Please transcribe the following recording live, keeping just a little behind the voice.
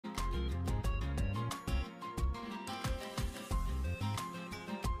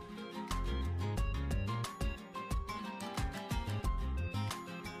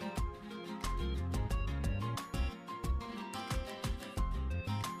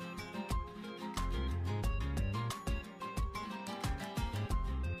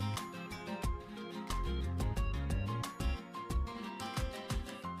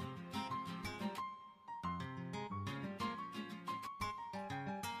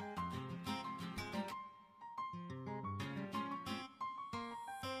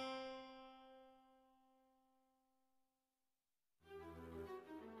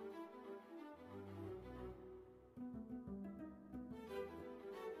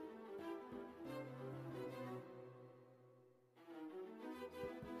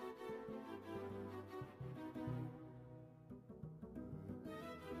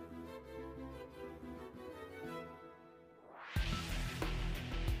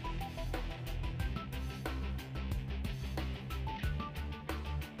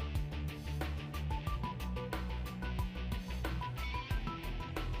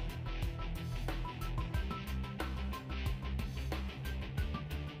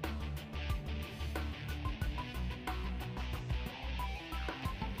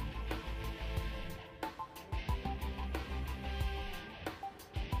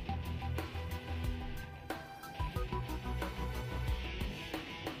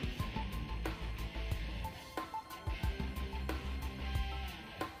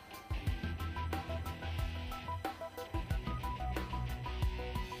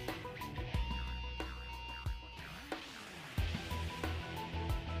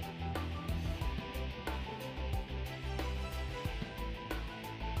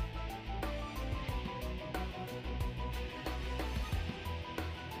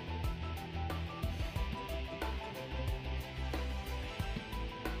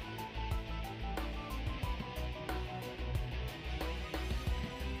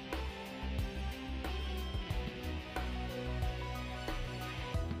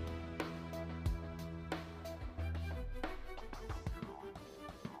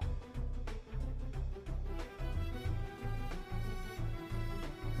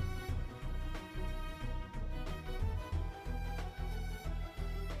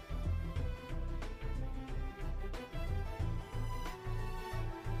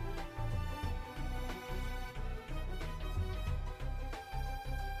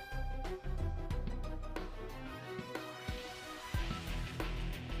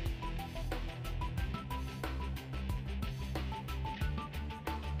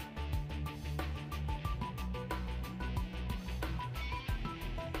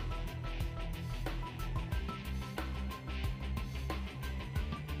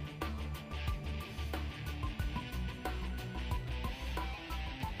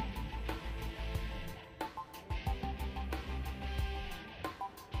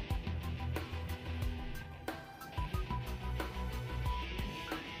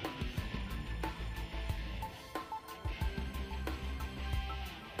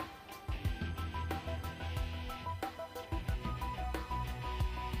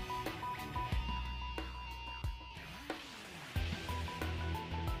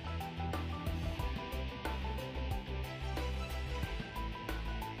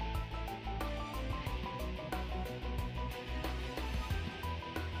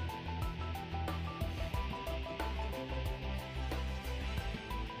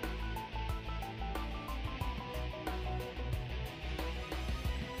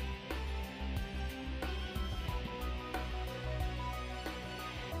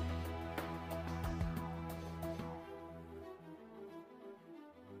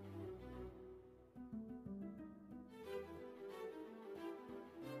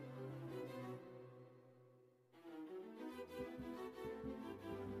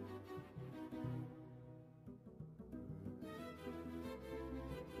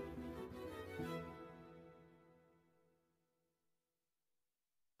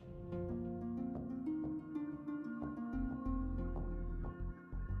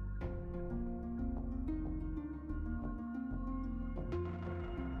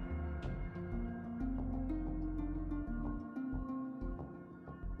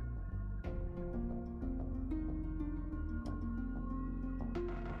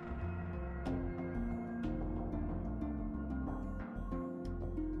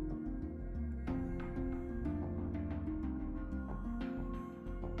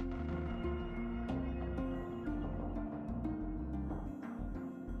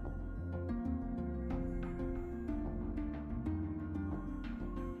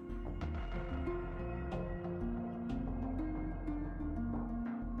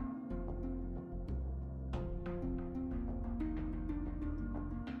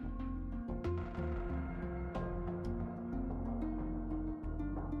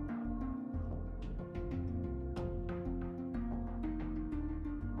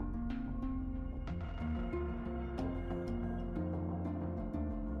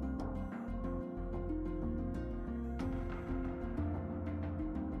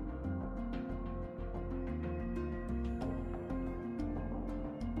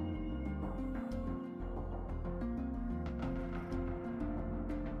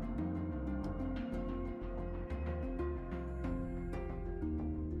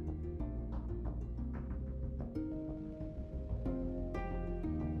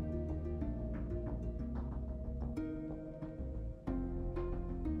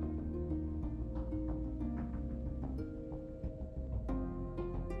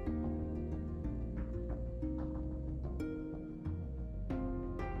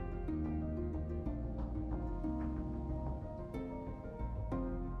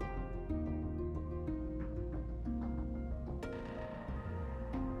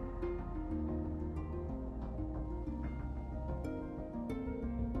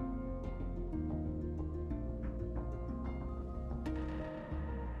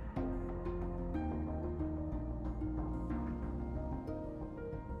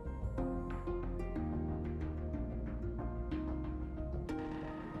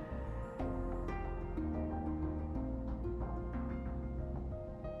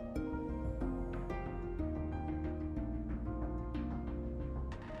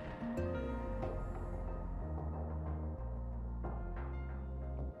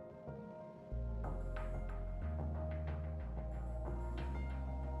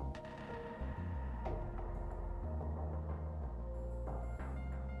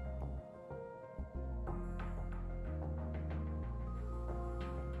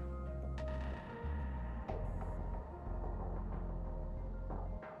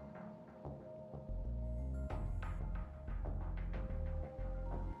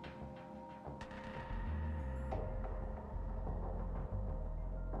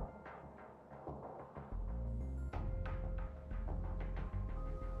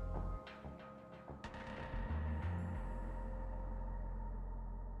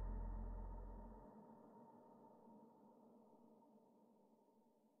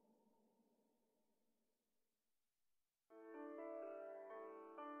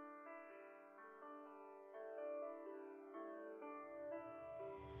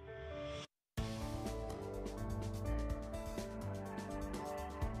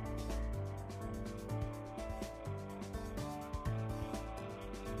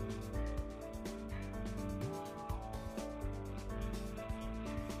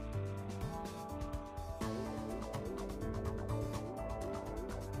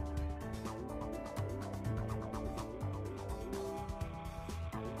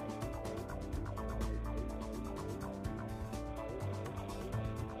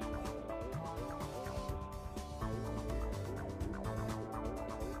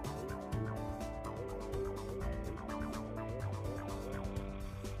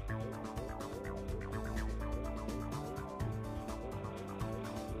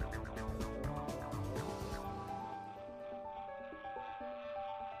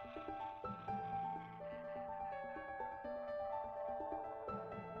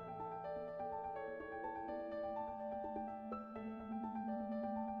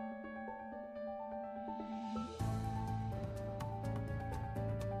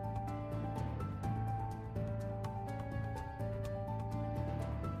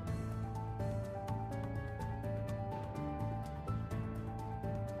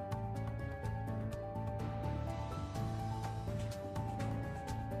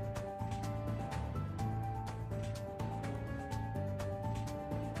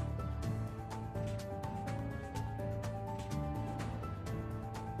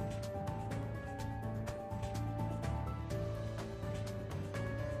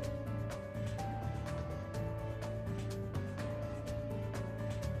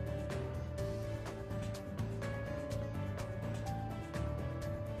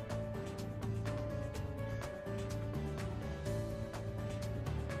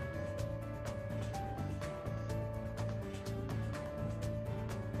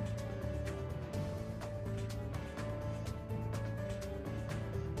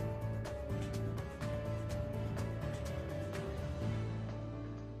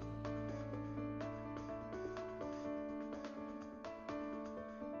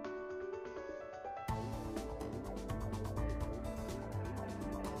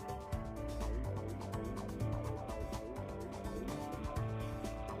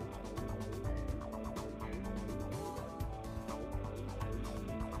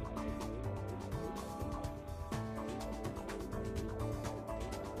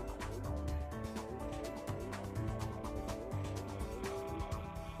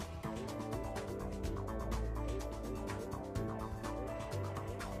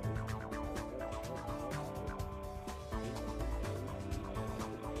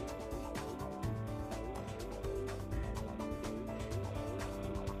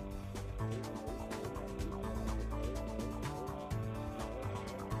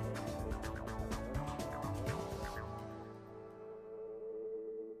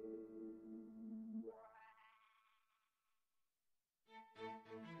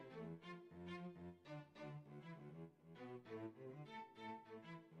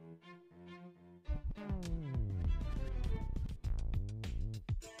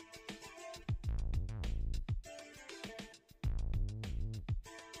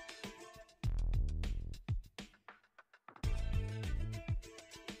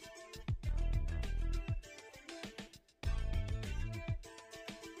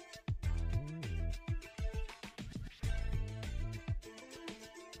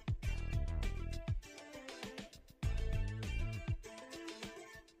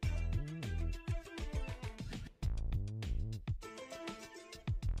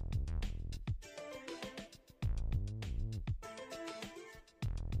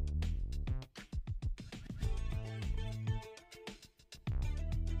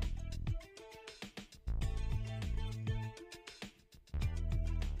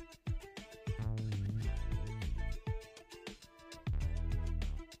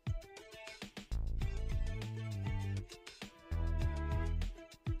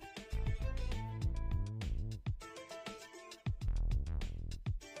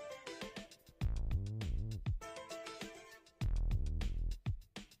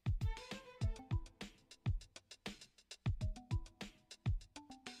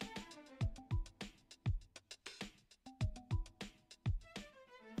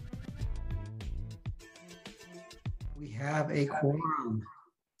We have a quorum.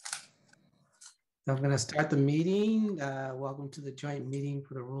 So I'm going to start the meeting. Welcome to the joint meeting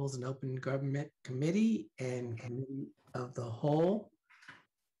for the Rules and Open Government Committee and Committee of the Whole.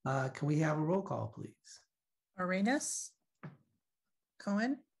 Can we have a roll call, please? Arenas?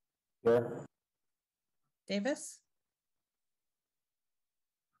 Cohen? Here. Davis?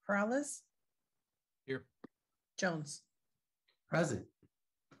 Perales? Here. Jones? Present.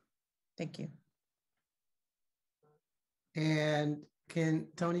 Thank you. And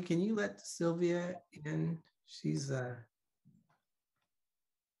Tony, can you let Sylvia in? She's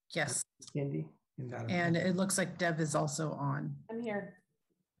Yes. Cindy. And it looks like Deb is also on. I'm here.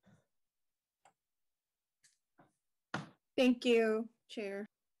 Thank you, Chair.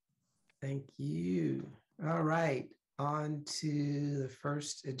 Thank you. All right, on to the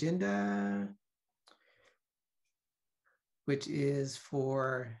first agenda, which is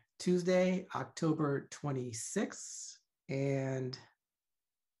for Tuesday, October 26th. And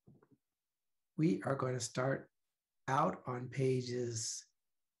we are going to start out on pages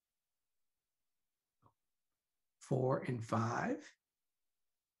 4 and 5,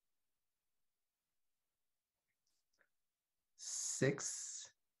 6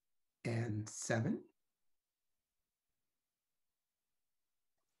 and 7,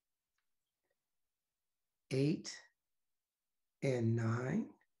 8 and 9,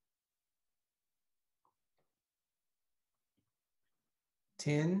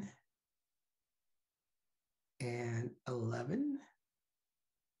 10 and 11,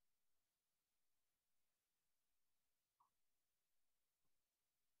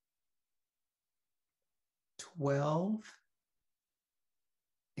 12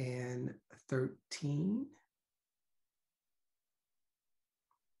 and 13,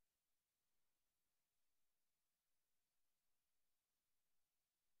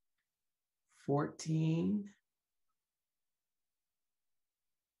 14,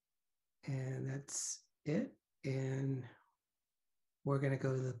 and that's it. And we're going to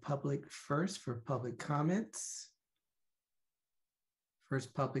go to the public first for public comments.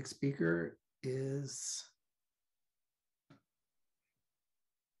 First public speaker is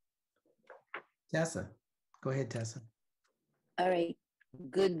Tessa. Go ahead, Tessa. All right.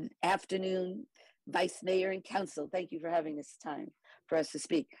 Good afternoon, Vice Mayor and Council. Thank you for having this time for us to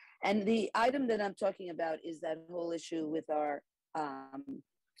speak. And the item that I'm talking about is that whole issue with our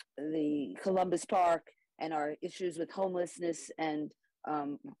the Columbus Park and our issues with homelessness and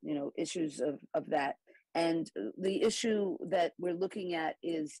issues of that. And the issue that we're looking at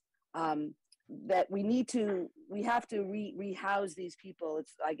is that we have to rehouse these people.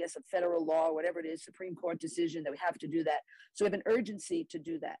 It's, I guess, a federal law or whatever it is, Supreme Court decision that we have to do that. So we have an urgency to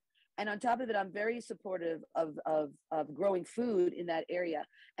do that. And on top of it, I'm very supportive of growing food in that area.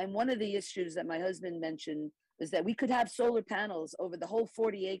 And one of the issues that my husband mentioned is that we could have solar panels over the whole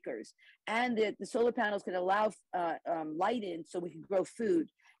 40 acres, and the solar panels could allow light in so we can grow food.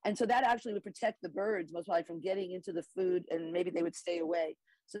 And so that actually would protect the birds most likely from getting into the food, and maybe they would stay away.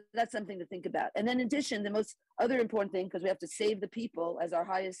 So that's something to think about. And then in addition, the most other important thing, because we have to save the people as our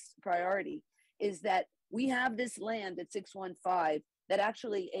highest priority, is that we have this land at 615 that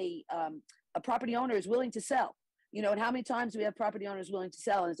actually a property owner is willing to sell. You know, and how many times do we have property owners willing to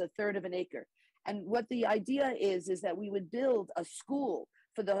sell? And it's a third of an acre. And what the idea is that we would build a school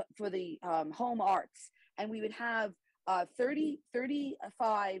for the home arts, and we would have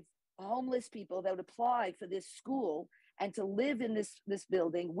 35 homeless people that would apply for this school and to live in this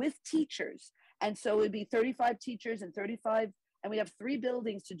building with teachers. And so it would be 35 teachers and 35, and we have 3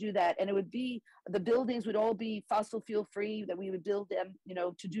 buildings to do that. And it would be, the buildings would all be fossil fuel free, that we would build them,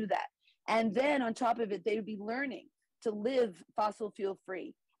 to do that. And then on top of it, they would be learning to live fossil fuel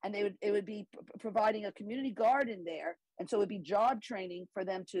free. And it would be providing a community garden there. And so it would be job training for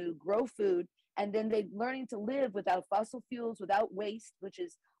them to grow food. And then they're learning to live without fossil fuels, without waste, which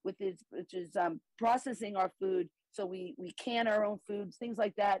is processing our food. So we can our own foods, things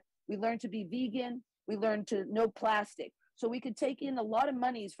like that. We learn to be vegan. We learn to no plastic. So we could take in a lot of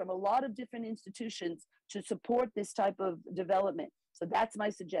monies from a lot of different institutions to support this type of development. So that's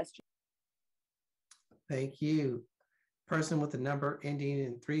my suggestion. Thank you. Person with the number ending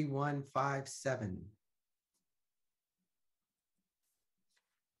in 3157.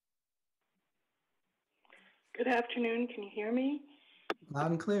 Good afternoon. Can you hear me?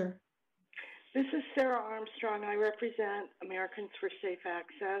 Loud and clear. This is Sarah Armstrong. I represent Americans for Safe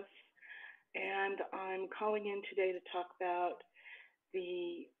Access, and I'm calling in today to talk about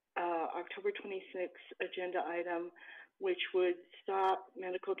the October 26th agenda item, which would stop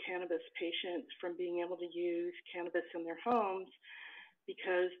medical cannabis patients from being able to use cannabis in their homes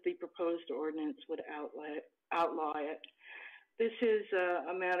because the proposed ordinance would outlaw it. This is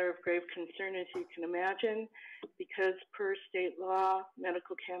a matter of grave concern, as you can imagine, because per state law,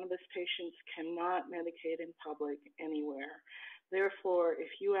 medical cannabis patients cannot medicate in public anywhere. Therefore, if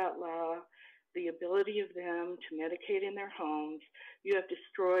you outlaw the ability of them to medicate in their homes, you have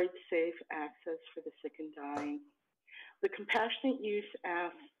destroyed safe access for the sick and dying. The Compassionate Use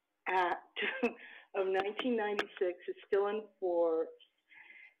Act of 1996 is still in force,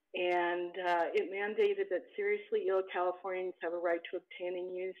 and it mandated that seriously ill Californians have a right to obtain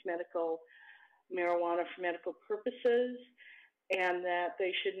and use medical marijuana for medical purposes, and that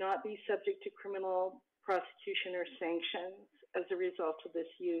they should not be subject to criminal prosecution or sanctions as a result of this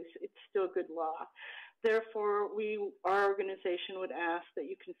use. It's still good law. Therefore, our organization would ask that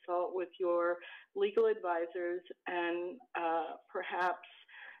you consult with your legal advisors and perhaps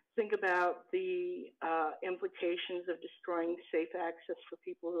think about the implications of destroying safe access for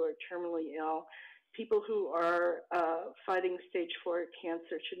people who are terminally ill. People who are fighting stage 4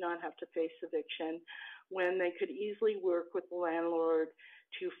 cancer should not have to face eviction when they could easily work with the landlord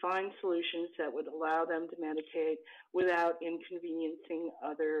to find solutions that would allow them to medicate without inconveniencing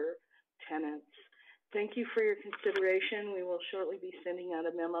other tenants. Thank you for your consideration. We will shortly be sending out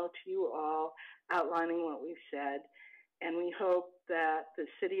a memo to you all outlining what we've said. And we hope that the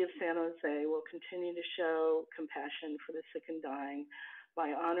city of San Jose will continue to show compassion for the sick and dying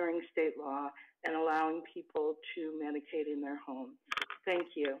by honoring state law and allowing people to medicate in their homes. Thank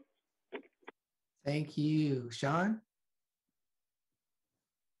you. Thank you. Sean?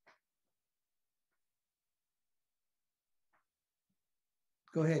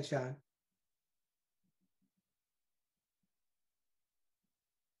 Go ahead, Sean.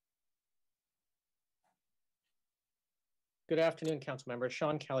 Good afternoon, council members.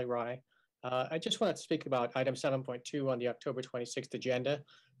 Sean Kelly Rye. I just wanted to speak about item 7.2 on the October 26th agenda,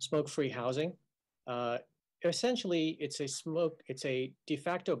 smoke-free housing. Essentially, it's a de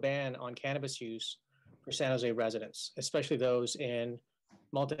facto ban on cannabis use for San Jose residents, especially those in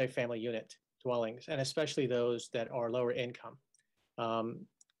multifamily unit dwellings, and especially those that are lower income.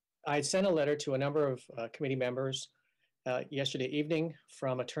 I sent a letter to a number of committee members yesterday evening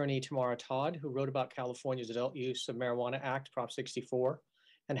from attorney Tamara Todd, who wrote about California's Adult Use of Marijuana Act, Prop 64,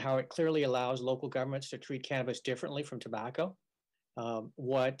 and how it clearly allows local governments to treat cannabis differently from tobacco.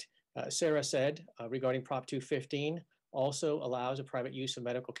 What Sarah said regarding Prop 215 also allows a private use of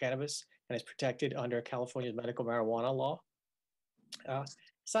medical cannabis and is protected under California's medical marijuana law.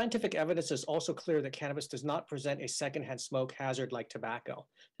 Scientific evidence is also clear that cannabis does not present a secondhand smoke hazard like tobacco.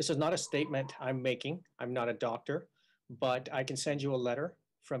 This is not a statement I'm making. I'm not a doctor, but I can send you a letter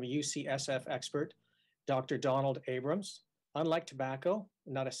from a UCSF expert, Dr. Donald Abrams. Unlike tobacco,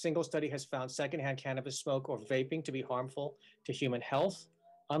 not a single study has found secondhand cannabis smoke or vaping to be harmful to human health.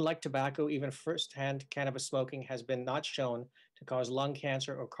 Unlike tobacco, even firsthand cannabis smoking has been not shown to cause lung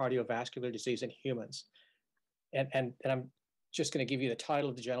cancer or cardiovascular disease in humans. And I'm just going to give you the title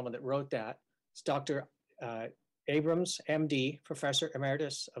of the gentleman that wrote that. It's Dr. Abrams, MD, Professor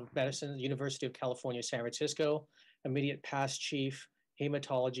Emeritus of Medicine, University of California, San Francisco, immediate past chief,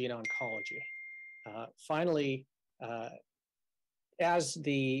 hematology and oncology. Finally, as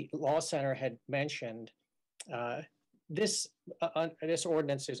the Law Center had mentioned, this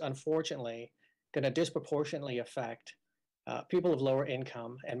ordinance is unfortunately going to disproportionately affect people of lower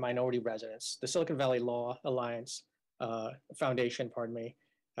income and minority residents. The Silicon Valley Law Alliance Foundation,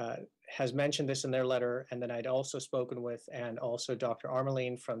 has mentioned this in their letter, and then I'd also spoken with, and also Dr.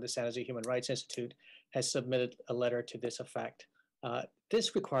 Armeline from the San Jose Human Rights Institute has submitted a letter to this effect.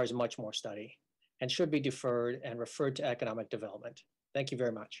 This requires much more study and should be deferred and referred to economic development. Thank you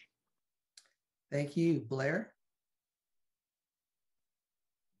very much. Thank you. Blair?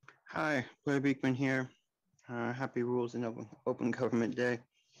 Hi, Blair Beekman here. Happy Rules and Open Government Day.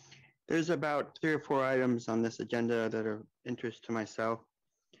 There's about 3 or 4 items on this agenda that are of interest to myself.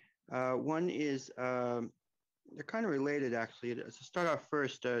 One is, they're kind of related actually. To start off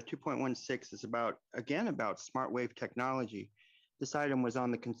first, 2.16 is about smart wave technology. This item was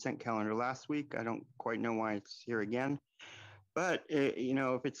on the consent calendar last week. I don't quite know why it's here again, but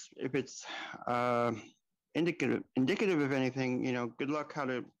if it's indicative of anything, good luck how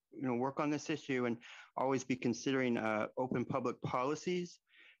to work on this issue and always be considering open public policies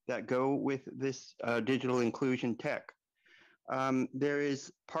that go with this digital inclusion tech. There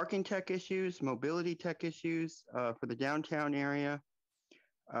is parking tech issues, mobility tech issues for the downtown area.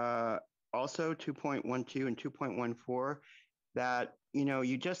 Also 2.12 and 2.14 that,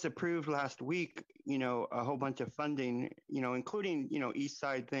 you just approved last week, a whole bunch of funding, including, east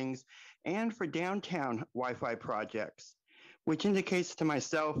side things and for downtown Wi-Fi projects. which indicates to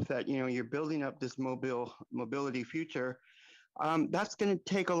myself that, you're building up this mobility future. That's going to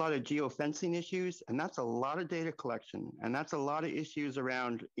take a lot of geofencing issues, and that's a lot of data collection, and that's a lot of issues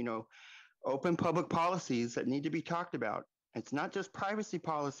around, open public policies that need to be talked about. It's not just privacy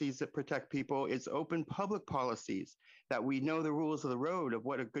policies that protect people, it's open public policies that we know the rules of the road of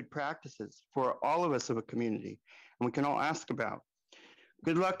what a good practice is for all of us of a community, and we can all ask about.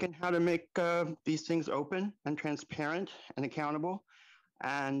 Good luck in how to make these things open and transparent and accountable.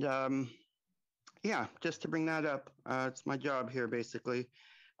 And yeah, just to bring that up, it's my job here basically.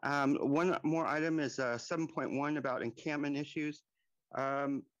 One more item is 7.1 about encampment issues.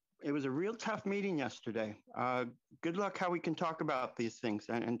 It was a real tough meeting yesterday. Good luck how we can talk about these things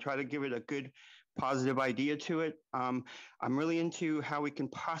and try to give it a good positive idea to it. I'm really into how we can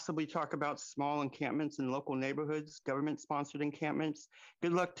possibly talk about small encampments in local neighborhoods, government-sponsored encampments.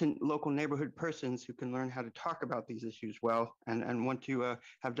 Good luck to local neighborhood persons who can learn how to talk about these issues well and want to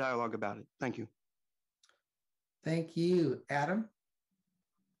have dialogue about it. Thank you. Thank you. Adam?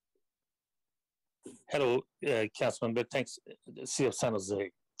 Hello, Councilmember. Thanks, City of San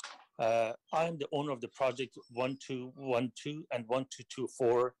Jose. I'm the owner of the project 1212 and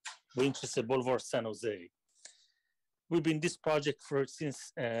 1224 Winchester Boulevard, San Jose. We've been in this project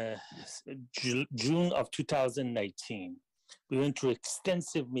since June of 2019. We went through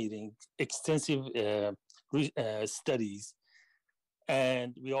extensive meetings, extensive studies,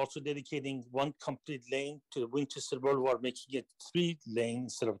 and we're also dedicating one complete lane to the Winchester Boulevard, making it 3 lanes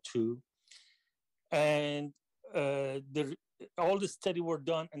instead of 2. And all the study were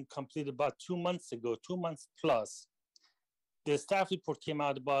done and completed about 2 months ago, 2 months plus. The staff report came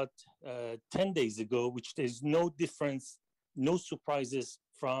out about 10 days ago, which there's no difference, no surprises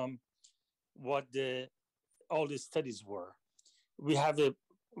from what all the studies were. We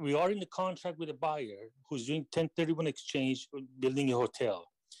are in a contract with a buyer who's doing 1031 exchange, building a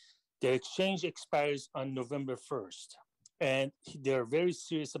hotel. The exchange expires on November 1st. And they're very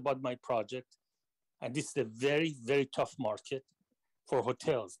serious about my project. And this is a very, very tough market for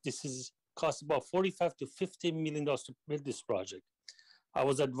hotels. This costs about $45 to $50 million to build this project. I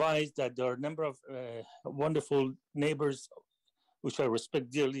was advised that there are a number of wonderful neighbors, which I respect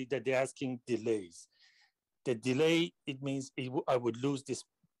dearly, that they're asking delays. The delay, it means I would lose this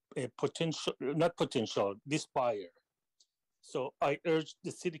this buyer. So I urge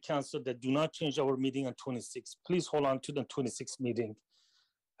the city council that do not change our meeting on 26. Please hold on to the 26th meeting.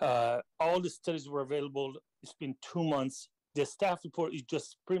 All the studies were available. It's been 2 months. The staff report is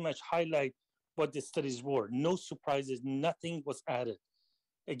just pretty much highlight what the studies were. No surprises, nothing was added.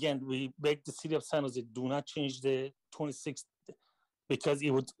 Again, we beg the city of San Jose, do not change the 26th because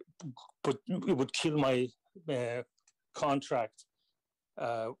it would kill my contract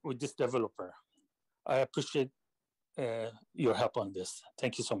with this developer. I appreciate your help on this.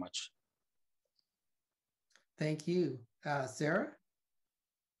 Thank you so much. Thank you. Sarah?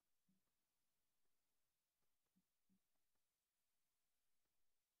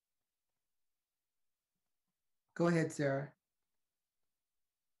 Go ahead, Sarah.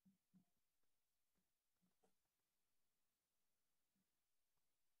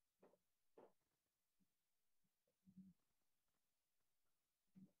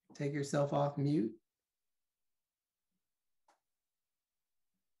 Take yourself off mute.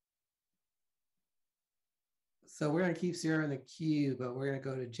 So we're going to keep Sarah in the queue, but we're going to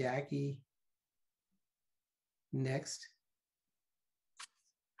go to Jackie next.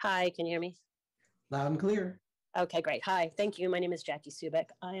 Hi, can you hear me? Loud and clear. Okay, great. Hi, thank you. My name is Jackie Subek.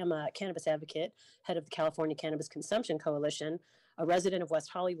 I am a cannabis advocate, head of the California Cannabis Consumption Coalition, a resident of West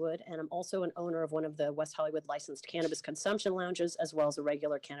Hollywood, and I'm also an owner of one of the West Hollywood licensed cannabis consumption lounges, as well as a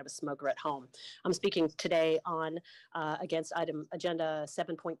regular cannabis smoker at home. I'm speaking today on against item agenda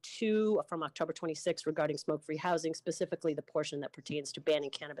 7.2 from October 26 regarding smoke-free housing, specifically the portion that pertains to banning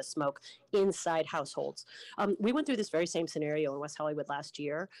cannabis smoke inside households. We went through this very same scenario in West Hollywood last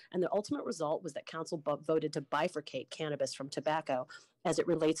year, and the ultimate result was that council voted to bifurcate cannabis from tobacco as it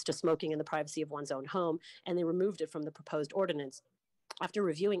relates to smoking in the privacy of one's own home, and they removed it from the proposed ordinance. After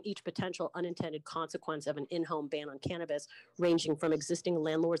reviewing each potential unintended consequence of an in-home ban on cannabis, ranging from existing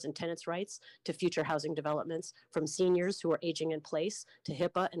landlords and tenants' rights to future housing developments, from seniors who are aging in place to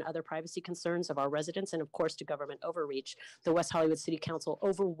HIPAA and other privacy concerns of our residents, and of course to government overreach, the West Hollywood City Council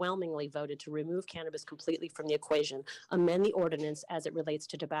overwhelmingly voted to remove cannabis completely from the equation, amend the ordinance as it relates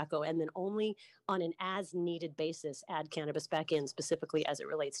to tobacco, and then only on an as-needed basis add cannabis back in, specifically as it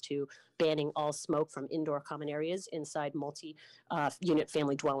relates to banning all smoke from indoor common areas inside multi-unit unit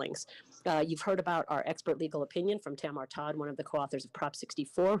family dwellings. You've heard about our expert legal opinion from Tamar Todd, one of the co-authors of Prop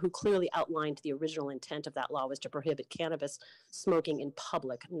 64, who clearly outlined the original intent of that law was to prohibit cannabis smoking in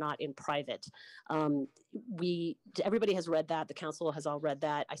public, not in private. Everybody has read that. The council has all read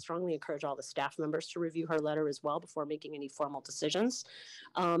that. I strongly encourage all the staff members to review her letter as well before making any formal decisions.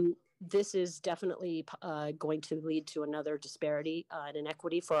 This is definitely going to lead to another disparity and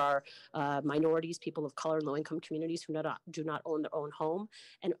inequity for our minorities, people of color, low-income communities who do not own their own home.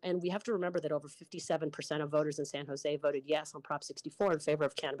 And we have to remember that over 57% of voters in San Jose voted yes on Prop 64 in favor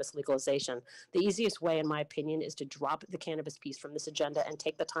of cannabis legalization. The easiest way, in my opinion, is to drop the cannabis piece from this agenda and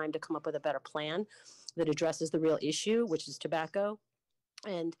take the time to come up with a better plan that addresses the real issue, which is tobacco.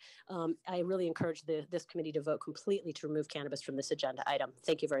 And I really encourage this committee to vote completely to remove cannabis from this agenda item.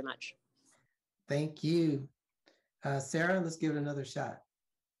 Thank you very much. Thank you. Sarah, let's give it another shot.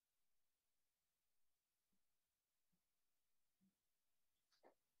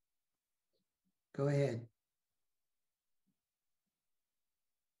 Go ahead.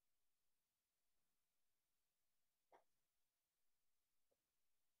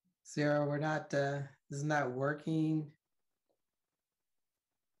 Sarah, this is not working.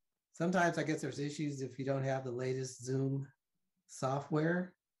 Sometimes I guess there's issues if you don't have the latest Zoom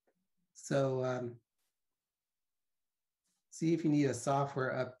software. So see if you need a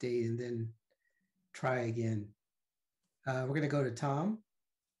software update and then try again. We're going to go to Tom.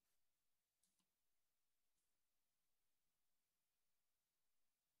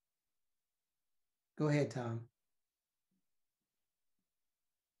 Go ahead, Tom.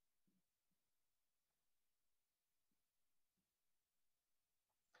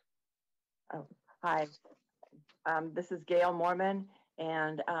 Oh, hi, this is Gail Mormon,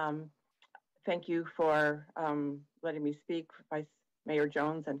 and thank you for letting me speak, Vice Mayor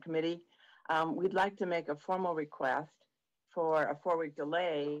Jones and committee. We'd like to make a formal request for a 4-week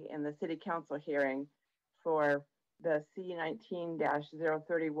delay in the City Council hearing for the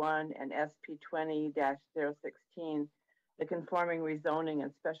C19-031 and SP20-016, the conforming rezoning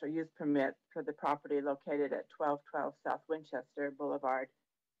and special use permit for the property located at 1212 South Winchester Boulevard,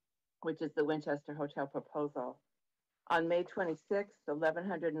 which is the Winchester Hotel proposal. On May 26th,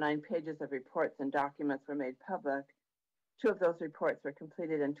 1,109 pages of reports and documents were made public. 2 of those reports were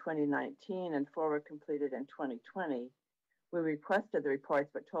completed in 2019 and 4 were completed in 2020. We requested the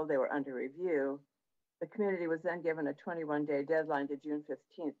reports but told they were under review. The community was then given a 21-day deadline to June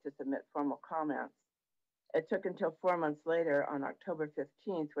 15th to submit formal comments. It took until 4 months later, on October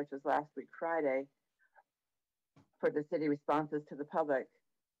 15th, which was last week Friday, for the city responses to the public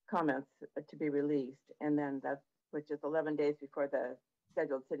comments to be released, and then which is 11 days before the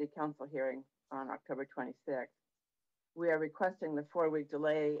scheduled City Council hearing on October 26th. We are requesting the 4-week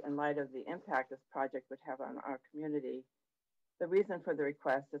delay in light of the impact this project would have on our community. The reason for the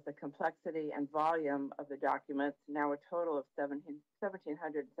request is the complexity and volume of the documents, now a total of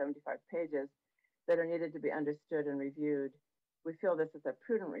 1,775 pages, that are needed to be understood and reviewed. We feel this is a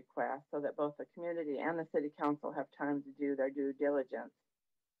prudent request so that both the community and the City Council have time to do their due diligence.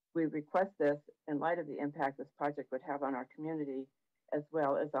 We request this in light of the impact this project would have on our community, as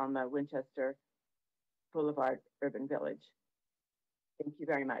well as on the Winchester Boulevard Urban Village. Thank you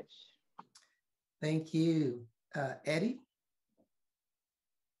very much. Thank you. Eddie?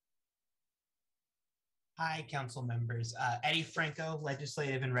 Hi, council members. Eddie Franco,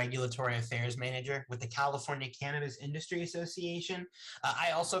 Legislative and Regulatory Affairs Manager with the California Cannabis Industry Association.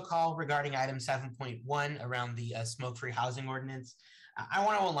 I also call regarding item 7.1 around the smoke-free housing ordinance. I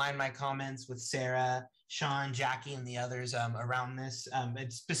want to align my comments with Sarah, Sean, Jackie, and the others around this.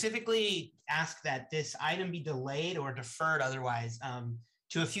 And specifically ask that this item be delayed or deferred otherwise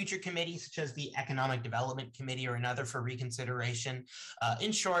to a future committee, such as the Economic Development Committee or another for reconsideration.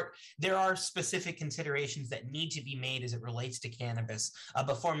 In short, there are specific considerations that need to be made as it relates to cannabis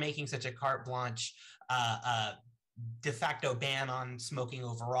before making such a carte blanche de facto ban on smoking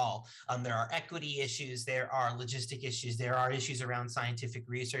overall. There are equity issues, there are logistic issues, there are issues around scientific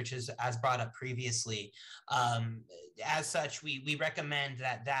research as brought up previously. As such, we recommend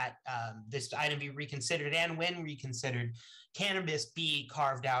that this item be reconsidered, and when reconsidered, cannabis be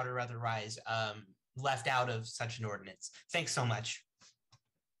carved out or otherwise left out of such an ordinance. Thanks so much.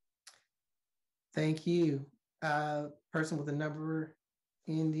 Thank you. Person with a number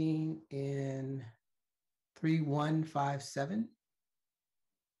ending in 3157.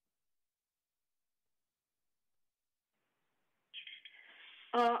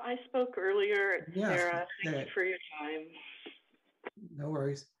 I spoke earlier. Yes, Sarah, thank you for your time. No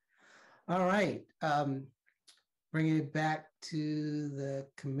worries. All right. Bringing it back to the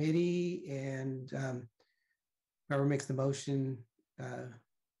committee, and whoever makes the motion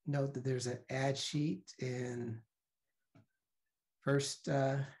note that there's an ad sheet in first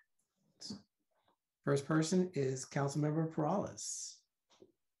person is Councilmember Perales.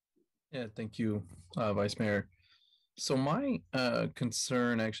 Yeah, thank you, Vice Mayor. So my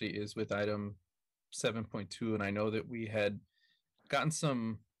concern actually is with item 7.2, and I know that we had gotten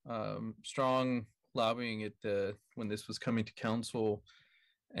some strong lobbying at when this was coming to council,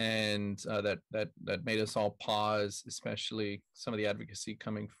 and that made us all pause, especially some of the advocacy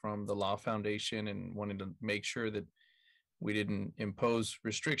coming from the Law Foundation and wanting to make sure that we didn't impose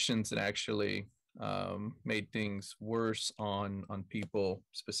restrictions that actually made things worse on people,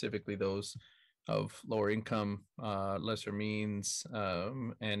 specifically those of lower income, lesser means,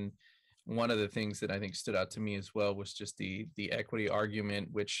 and one of the things that I think stood out to me as well was just the equity argument,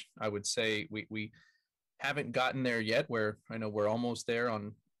 which I would say we haven't gotten there yet. Where I know we're almost there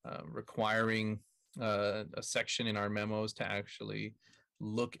on requiring a section in our memos to actually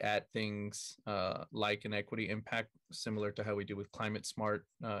look at things like an equity impact, similar to how we do with climate smart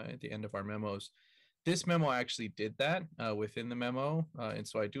at the end of our memos. This memo actually did that within the memo, and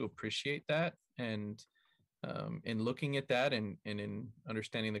so I do appreciate that. And in looking at that and in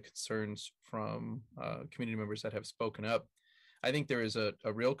understanding the concerns from community members that have spoken up, I think there is a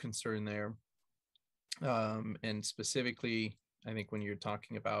real concern there. And specifically, I think when you're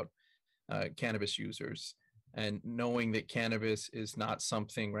talking about cannabis users, and knowing that cannabis is not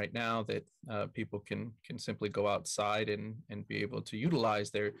something right now that people can simply go outside and be able to utilize.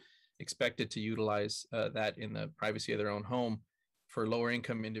 They're expected to utilize that in the privacy of their own home. For lower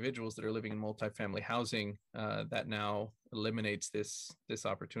income individuals that are living in multifamily housing, that now eliminates this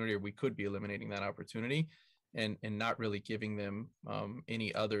opportunity, or we could be eliminating that opportunity and not really giving them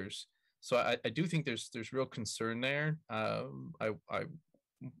any others. So I do think there's real concern there. I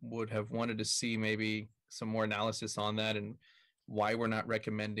would have wanted to see maybe some more analysis on that and why we're not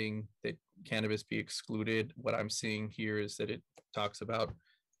recommending that cannabis be excluded. What I'm seeing here is that it talks about,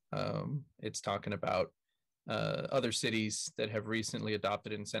 it's talking about other cities that have recently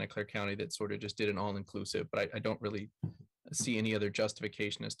adopted in Santa Clara County that sort of just did an all-inclusive, but I don't really see any other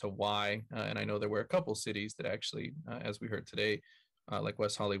justification as to why. And I know there were a couple cities that actually, as we heard today, like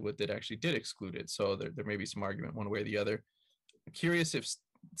West Hollywood, that actually did exclude it. So there may be some argument one way or the other. I'm curious if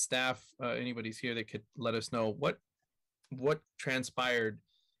staff, anybody's here that could let us know what transpired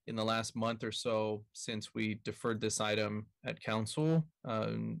in the last month or so since we deferred this item at council.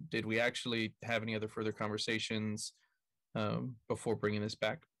 Did we actually have any other further conversations before bringing this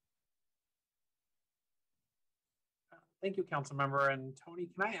back? Thank you, council member. And Tony,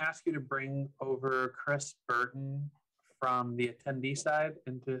 can I ask you to bring over Chris Burton from the attendee side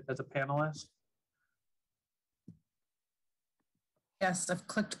as a panelist? Yes, I've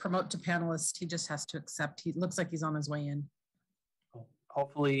clicked promote to panelist. He just has to accept. He looks like he's on his way in.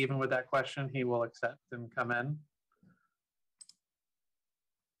 Hopefully, even with that question, he will accept and come in.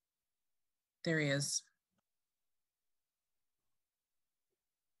 There he is.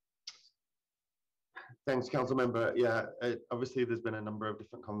 Thanks, council member. Yeah, obviously there's been a number of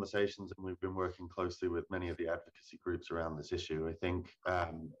different conversations and we've been working closely with many of the advocacy groups around this issue. I think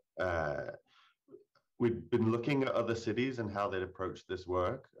we've been looking at other cities and how they'd approach this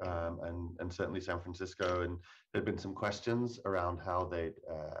work, and certainly San Francisco, and there've been some questions around how they'd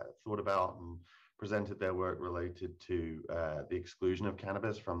thought about and presented their work related to the exclusion of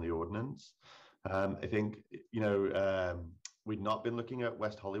cannabis from the ordinance. I think, we'd not been looking at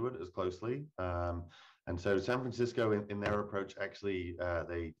West Hollywood as closely. And so San Francisco, in their approach, actually,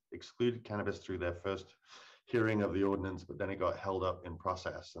 they excluded cannabis through their first hearing of the ordinance, but then it got held up in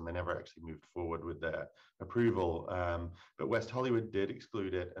process and they never actually moved forward with their approval. But West Hollywood did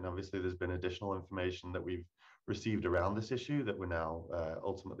exclude it. And obviously there's been additional information that we've received around this issue that we're now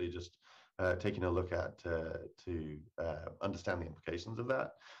ultimately just taking a look at to understand the implications of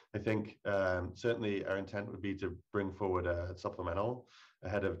that. I think certainly our intent would be to bring forward a supplemental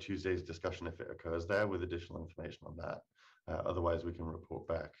ahead of Tuesday's discussion if it occurs there with additional information on that. Otherwise, we can report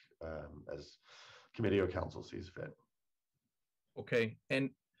back as committee or council sees fit. Okay, and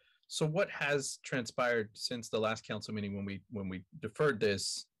so what has transpired since the last council meeting when we deferred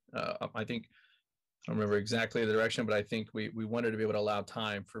this? I think I don't remember exactly the direction, but I think we wanted to be able to allow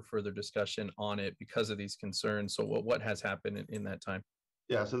time for further discussion on it because of these concerns. So what has happened in that time?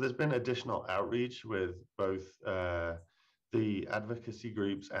 Yeah, so there's been additional outreach with both the advocacy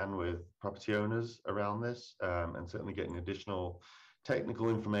groups and with property owners around this, and certainly getting additional technical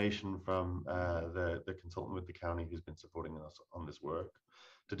information from the consultant with the county who's been supporting us on this work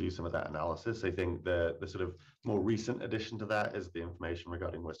to do some of that analysis. I think the sort of more recent addition to that is the information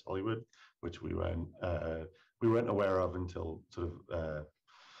regarding West Hollywood, which we weren't we weren't aware of until sort of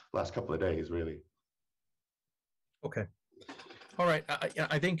last couple of days, really. Okay. All right.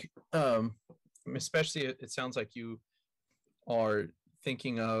 I think, especially it sounds like you are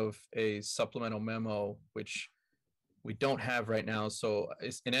thinking of a supplemental memo, which we don't have right now. So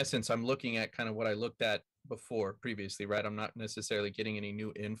in essence, I'm looking at kind of what I looked at before previously, right? I'm not necessarily getting any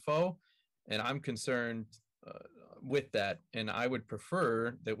new info, and I'm concerned with that. And I would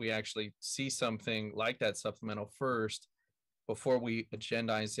prefer that we actually see something like that supplemental first before we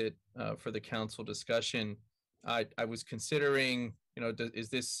agendize it for the council discussion. I was considering, is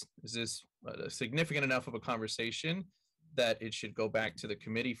this significant enough of a conversation that it should go back to the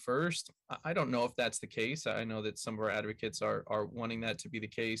committee first? I don't know if that's the case. I know that some of our advocates are wanting that to be the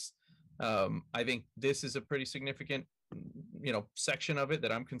case. I think this is a pretty significant, section of it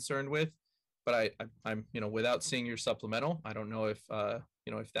that I'm concerned with. But I'm, without seeing your supplemental, I don't know if,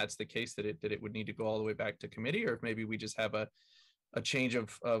 if that's the case, that it would need to go all the way back to committee, or if maybe we just have a change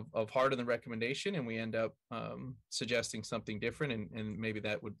of heart in the recommendation and we end up suggesting something different, and maybe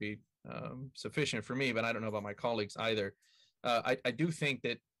that would be sufficient for me, but I don't know about my colleagues either. I do think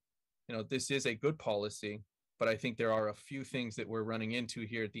that, this is a good policy, but I think there are a few things that we're running into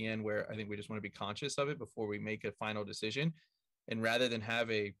here at the end where I think we just want to be conscious of it before we make a final decision. And rather than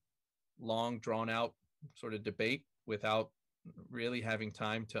have a long drawn out sort of debate without really having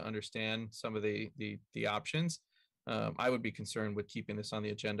time to understand some of the options, I would be concerned with keeping this on the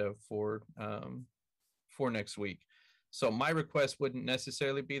agenda for next week. So my request wouldn't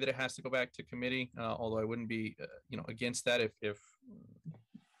necessarily be that it has to go back to committee, although I wouldn't be, against that if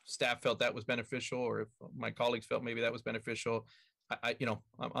staff felt that was beneficial, or if my colleagues felt maybe that was beneficial.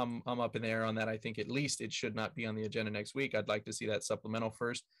 I'm up in the air on that. I think at least it should not be on the agenda next week. I'd like to see that supplemental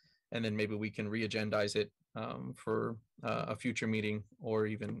first, and then maybe we can re-agendize it for a future meeting, or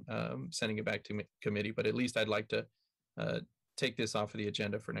even sending it back to committee. But at least I'd like to take this off of the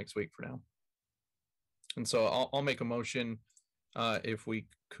agenda for next week for now. And so I'll make a motion if we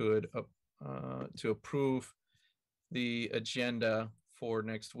could to approve the agenda for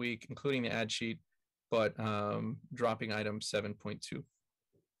next week, including the ad sheet, but dropping item 7.2.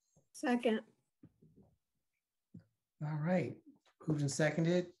 Second. All right. Moved and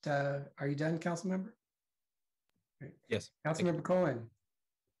seconded. Are you done, council member? Yes. Councilmember Cohen.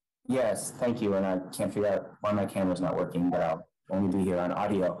 Yes, thank you. And I can't figure out why my camera's not working, but I'll only be here on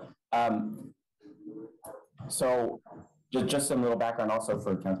audio. So just some little background also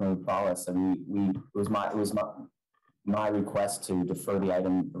for Councilmember Paulus. I mean, it was my request to defer the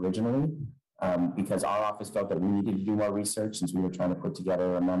item originally, because our office felt that we needed to do more research, since we were trying to put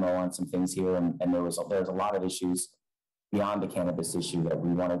together a memo on some things here, and there was a lot of issues beyond the cannabis issue that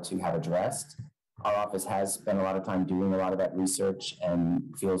we wanted to have addressed. Our office has spent a lot of time doing a lot of that research and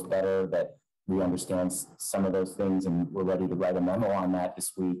feels better that we understand some of those things, and we're ready to write a memo on that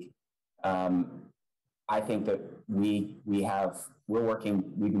this week. I think that we've been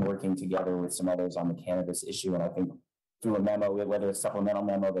working together with some others on the cannabis issue, and I think through a memo, whether it's a supplemental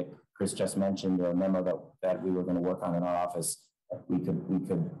memo that Chris just mentioned, or a memo that we were going to work on in our office, we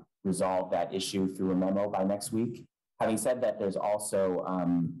could resolve that issue through a memo by next week. Having said that, there's also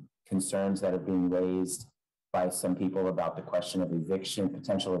concerns that are being raised by some people about the question of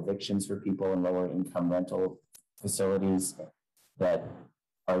potential evictions for people in lower income rental facilities that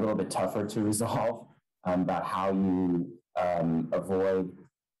are a little bit tougher to resolve, about how you avoid,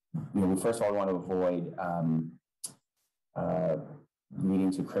 first of all, we want to avoid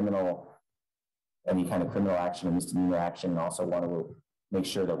leading to any kind of criminal action or misdemeanor action, and also want to make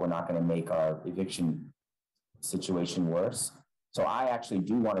sure that we're not going to make our eviction situation worse. So I actually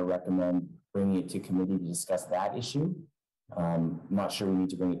do want to recommend bringing it to committee to discuss that issue. I'm not sure we need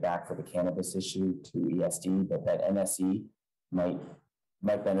to bring it back for the cannabis issue to ESD, but that NSE might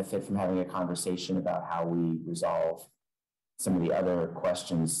benefit from having a conversation about how we resolve some of the other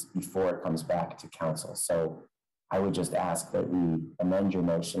questions before it comes back to council. So I would just ask that we amend your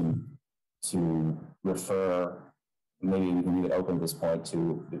motion to refer, maybe we can leave it open at this point,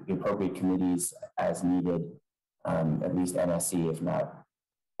 to the appropriate committees as needed, at least NSE, if not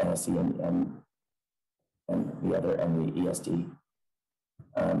NSE and the other, and the ESD.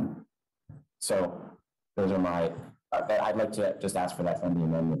 So those are my, I'd like to just ask for that friendly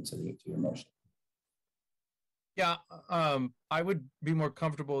amendment to your motion. Yeah, I would be more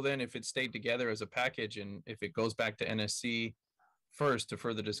comfortable then if it stayed together as a package, and if it goes back to NSC first to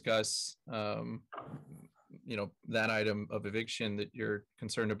further discuss, that item of eviction that you're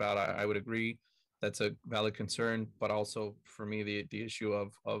concerned about. I would agree that's a valid concern, but also for me, the issue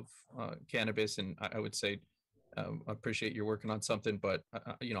of cannabis, and I would say, appreciate you're working on something, but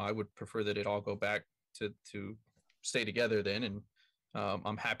I would prefer that it all go back to stay together then. And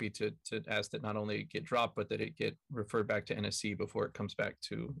I'm happy to ask that not only get dropped, but that it get referred back to NSC before it comes back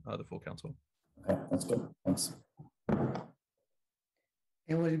to the full council. Okay, that's good. Thanks.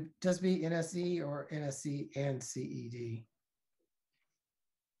 It would just be NSC or NSC and CED.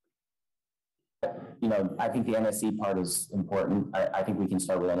 You know, I think the NSC part is important. I think we can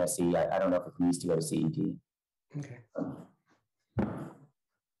start with NSC. I don't know if it needs to go to CED. Okay.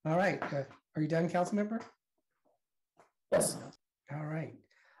 All right. Are you done, council member? Yes. All right.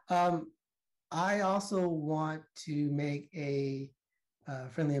 I also want to make a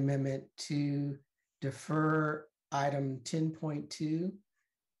friendly amendment to defer item 10.2,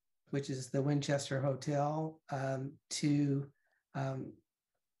 which is the Winchester Hotel, to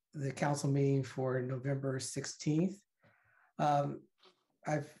the council meeting for November 16th.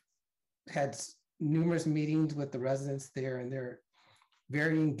 I've had numerous meetings with the residents there, and they're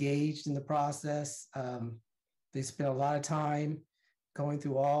very engaged in the process. They spend a lot of time going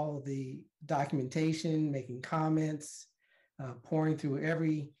through all the documentation, making comments, pouring through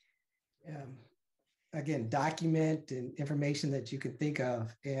every, again, document and information that you can think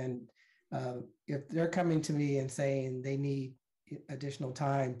of. And if they're coming to me and saying they need additional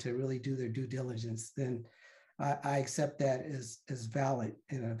time to really do their due diligence, then I accept that as valid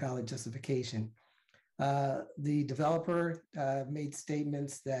and a valid justification. The developer made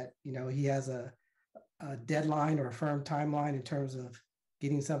statements that, you know, he has a deadline or a firm timeline in terms of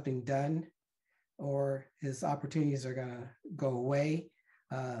getting something done, or his opportunities are going to go away.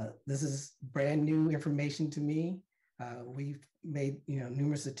 This is brand new information to me. We've made, you know,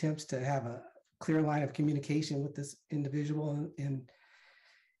 numerous attempts to have a clear line of communication with this individual, and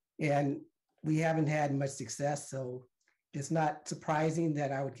we haven't had much success. So it's not surprising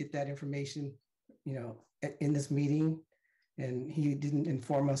that I would get that information, you know, in this meeting, and he didn't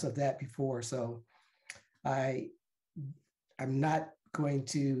inform us of that before. So I'm not going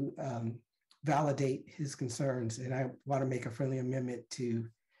to validate his concerns, and I want to make a friendly amendment to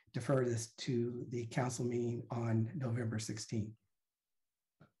defer this to the council meeting on November 16th.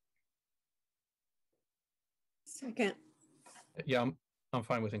 Second. Yeah, I'm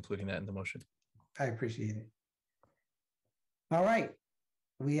fine with including that in the motion. I appreciate it. All right,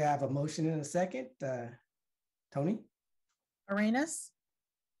 we have a motion and a second. Tony? Arenas?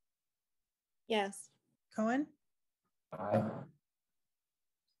 Yes. Cohen? Aye.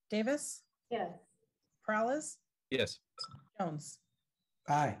 Davis? Yes. Perales? Yes. Jones?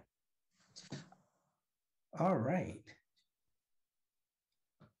 Aye. All right.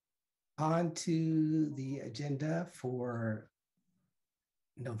 On to the agenda for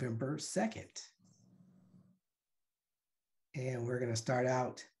November 2nd. And we're going to start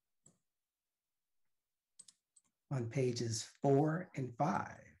out on pages 4 and 5.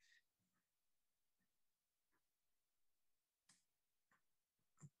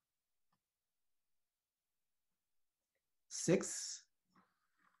 Six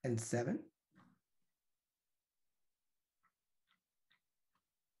and 7.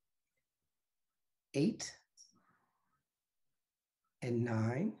 8 and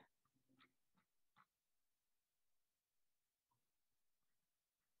 9.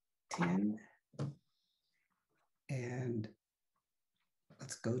 10. And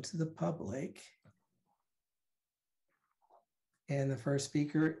let's go to the public. And the first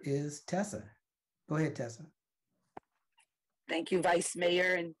speaker is Tessa. Go ahead, Tessa. Thank you, Vice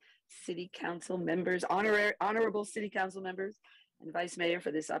Mayor and City Council members, honorable City Council members and Vice Mayor,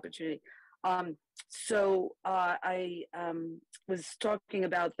 for this opportunity. I was talking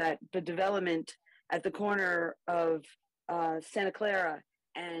about the development at the corner of Santa Clara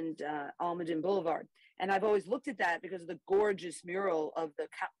and Almaden Boulevard. And I've always looked at that because of the gorgeous mural of the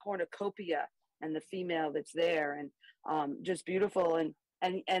cornucopia and the female that's there, and just beautiful.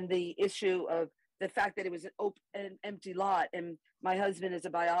 And the issue of the fact that it was an empty lot. And my husband is a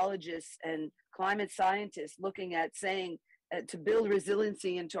biologist and climate scientist, looking at saying to build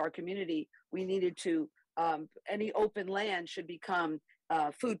resiliency into our community, we needed to, any open land should become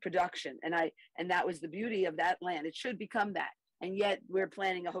food production. And that was the beauty of that land. It should become that. And yet we're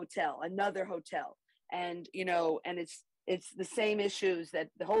planning a hotel, another hotel. And, you know, and it's the same issues that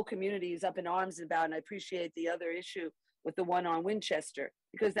the whole community is up in arms about. And I appreciate the other issue with the one on Winchester,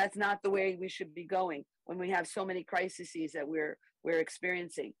 because that's not the way we should be going when we have so many crises that we're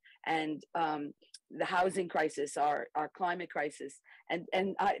experiencing. And the housing crisis, our climate crisis. And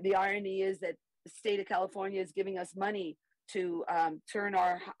the irony is that the state of California is giving us money to turn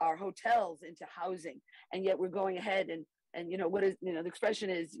our hotels into housing. And yet we're going ahead and you know, what is, you know, the expression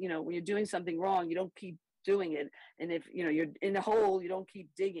is, you know, when you're doing something wrong, you don't keep doing it. And if, you know, you're in a hole, you don't keep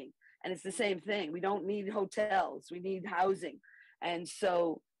digging. And it's the same thing. We don't need hotels, we need housing. And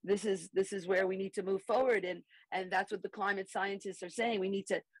so this is where we need to move forward. And that's what the climate scientists are saying. We need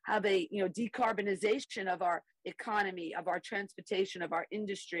to have a, you know, decarbonization of our economy, of our transportation, of our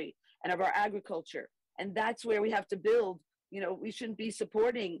industry, and of our agriculture. And that's where we have to build. You know, we shouldn't be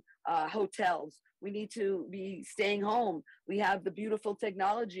supporting hotels. We need to be staying home. We have the beautiful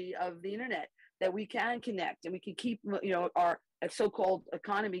technology of the internet that we can connect, and we can keep, you know, our so-called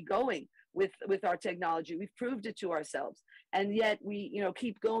economy going with our technology. We've proved it to ourselves, and yet we, you know,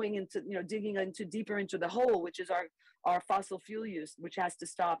 keep going into, you know, digging into deeper into the hole, which is our fossil fuel use, which has to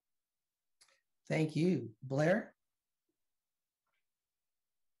stop. Thank you. Blair?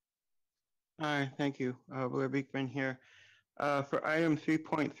 Hi, thank you. Blair Beekman here. For item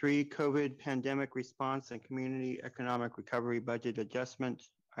 3.3, COVID pandemic response and community economic recovery budget adjustment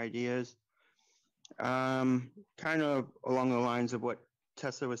ideas. Kind of along the lines of what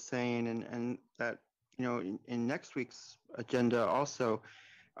Tessa was saying, and that, you know, in next week's agenda also,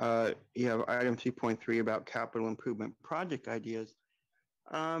 you have item 3.3 about capital improvement project ideas.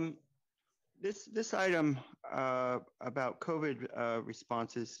 This item about COVID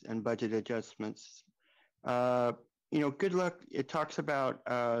responses and budget adjustments, you know, good luck. It talks about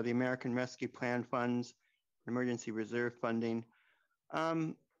the American Rescue Plan funds, emergency reserve funding.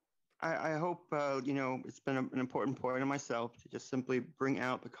 I hope, you know, it's been an important point of myself to just simply bring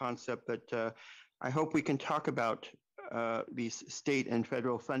out the concept that I hope we can talk about these state and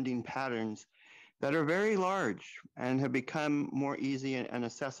federal funding patterns that are very large and have become more easy and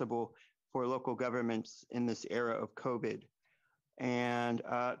accessible for local governments in this era of COVID. And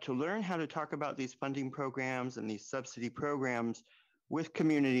to learn how to talk about these funding programs and these subsidy programs with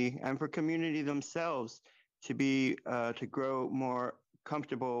community, and for community themselves to be to grow more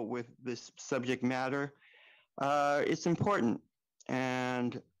comfortable with this subject matter, it's important.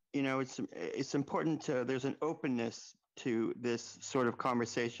 And you know, it's important to, there's an openness to this sort of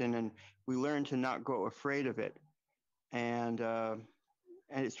conversation, and we learn to not go afraid of it. And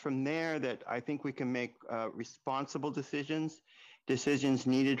it's from there that I think we can make responsible decisions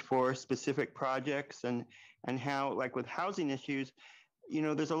needed for specific projects, and how, like with housing issues, you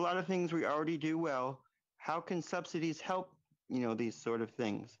know, there's a lot of things we already do well. How can subsidies help, you know, these sort of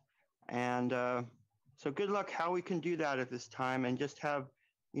things? And so good luck how we can do that at this time, and just have,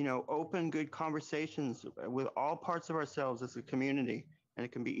 you know, open, good conversations with all parts of ourselves as a community. And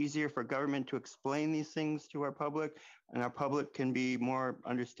it can be easier for government to explain these things to our public, and our public can be more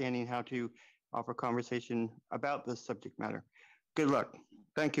understanding how to offer conversation about this subject matter. Good luck.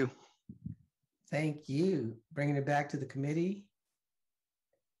 Thank you. Thank you. Bringing it back to the committee.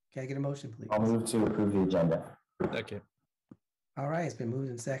 Can I get a motion, please? I'll move to approve the agenda. Second. All right, it's been moved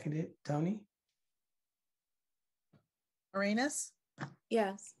and seconded. Tony? Arenas,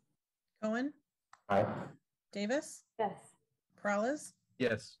 Yes. Cohen, Aye. Davis, Yes. Peralez,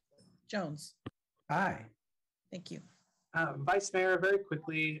 Yes. Jones. Aye. Thank you. Vice Mayor, very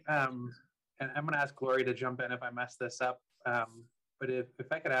quickly, and I'm going to ask Gloria to jump in if I mess this up. But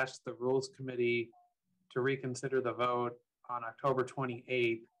if I could ask the Rules Committee to reconsider the vote on October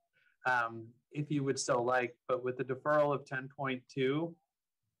 28th, if you would still like, but with the deferral of 10.2,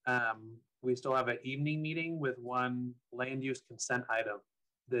 we still have an evening meeting with one land use consent item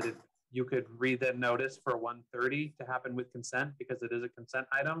that if you could read that notice for 1:30 to happen with consent, because it is a consent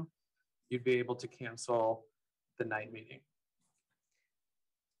item, you'd be able to cancel the night meeting.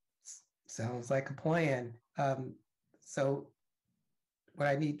 Sounds like a plan. So would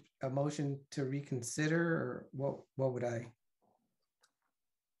I need a motion to reconsider, or what would I?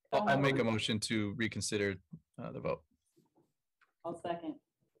 I'll make a motion to reconsider the vote. I'll second.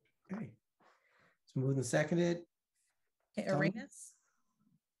 Okay. It's moved and seconded. Okay, Tony? Arenas,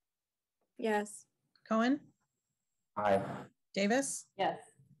 Yes. Cohen, Aye. Davis,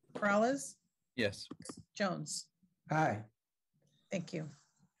 Yes. Peralez, Yes. Jones. Aye. Thank you.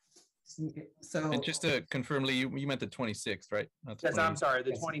 So, And just to confirm, Lee, you meant the 26th, right? Not the Yes, I'm 28th. sorry,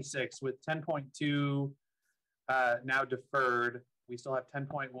 the Yes. 26th with 10.2 now deferred. We still have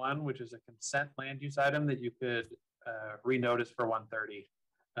 10.1, which is a consent land use item that you could renotice for 1:30,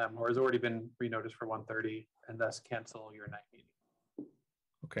 or has already been renoticed for 1:30, and thus cancel your night meeting.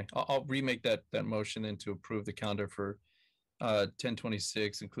 Okay, I'll remake that motion then to approve the calendar for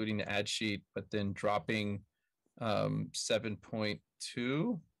 10/26, including the ad sheet, but then dropping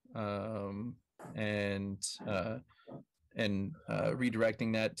 7.2 and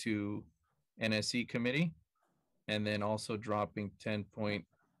redirecting that to NSE committee, and then also dropping 10.1,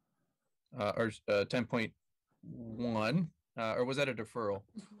 or was that a deferral,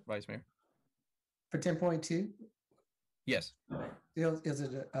 Vice Mayor? for 10.2, Yes. Is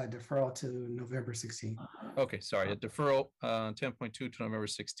it a deferral to November 16th? Okay, sorry, a deferral 10.2 to November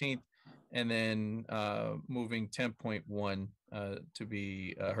 16th, and then moving 10.1 to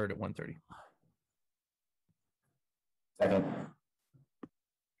be heard at 1:30. Second.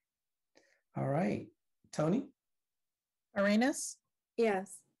 All right, Tony? Arenas,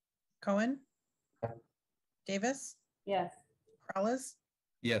 Yes. Cohen, Davis, Yes. Crowles,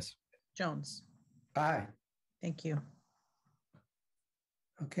 Yes. Jones. Aye. Thank you.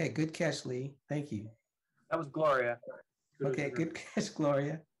 Okay, good catch, Lee. Thank you. That was Gloria. Okay, good catch,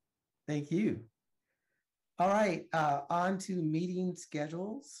 Gloria. Thank you. All right, on to meeting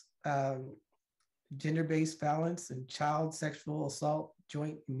schedules. Gender-based violence and child sexual assault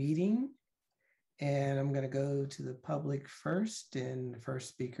joint meeting. And I'm going to go to the public first, and the first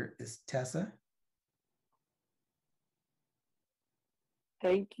speaker is Tessa.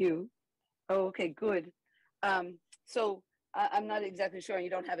 Thank you. Oh, okay, good. So I'm not exactly sure, and you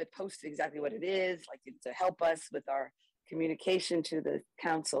don't have it posted exactly what it is, like to help us with our communication to the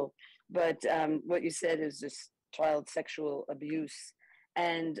council. But what you said is just child sexual abuse.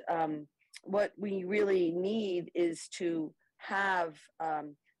 And what we really need is to have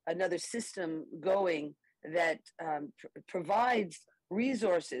another system going that provides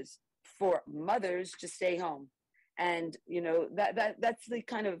resources for mothers to stay home. And that's the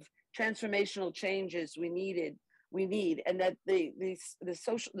kind of transformational changes we need, and that the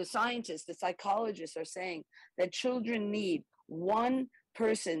scientists, the psychologists are saying that children need one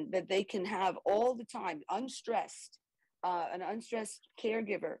person that they can have all the time, unstressed, an unstressed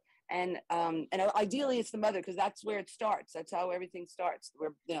caregiver. And ideally it's the mother, because that's where it starts. That's how everything starts,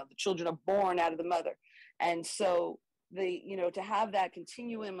 where the children are born out of the mother. And so to have that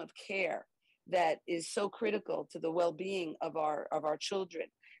continuum of care that is so critical to the well-being of our children,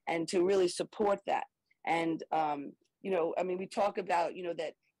 and to really support that. And we talk about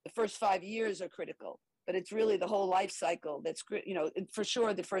that the first 5 years are critical, but it's really the whole life cycle that's for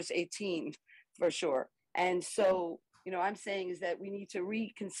sure, the first 18 for sure. And so I'm saying is that we need to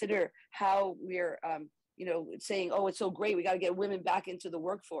reconsider how we're saying, oh, it's so great, we got to get women back into the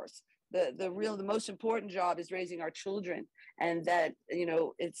workforce. The most important job is raising our children, and that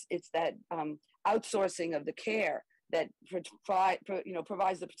it's that outsourcing of the care that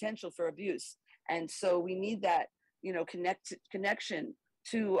provides the potential for abuse. And so we need that connection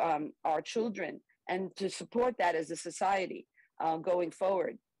to our children, and to support that as a society going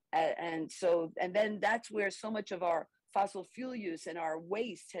forward. And then that's where so much of our fossil fuel use and our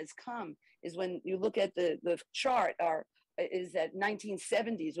waste has come, is when you look at the chart, is that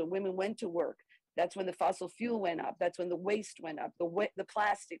 1970s when women went to work. That's when the fossil fuel went up. That's when the waste went up. The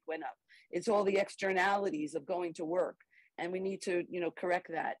plastic went up. It's all the externalities of going to work, and we need to correct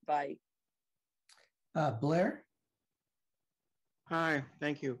that by. Blair. Hi,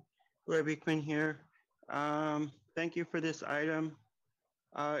 thank you. Blair Beekman here. Thank you for this item.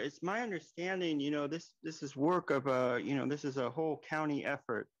 It's my understanding, this is work of this is a whole county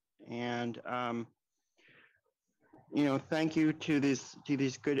effort, and thank you to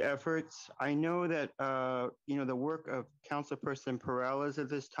these good efforts. I know that the work of Councilperson Perales at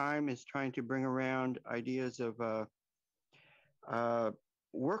this time is trying to bring around ideas of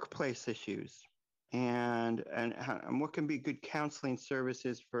workplace issues, and what can be good counseling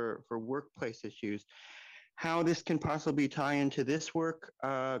services for workplace issues. How this can possibly tie into this work,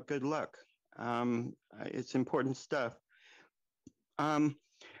 good luck. It's important stuff. I've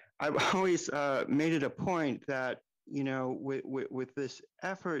always made it a point that with this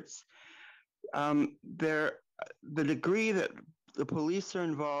efforts, the degree that the police are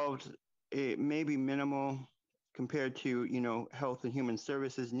involved, it may be minimal compared to health and human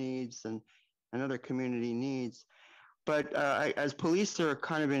services needs and other community needs. But as police are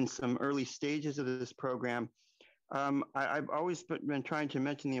kind of in some early stages of this program, I've always been trying to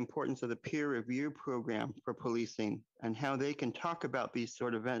mention the importance of the peer review program for policing, and how they can talk about these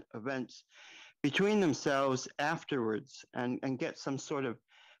sort of events between themselves afterwards, and get some sort of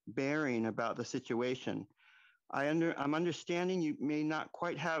bearing about the situation. I'm understanding you may not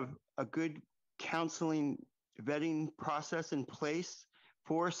quite have a good counseling vetting process in place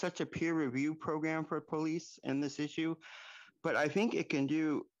for such a peer review program for police in this issue, but I think it can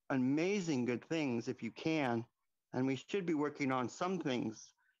do amazing good things if you can, and we should be working on some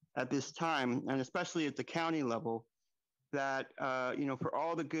things at this time, and especially at the county level, that for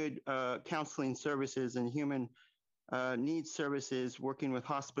all the good counseling services and human needs services, working with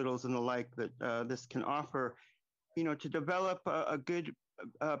hospitals and the like that this can offer, to develop a good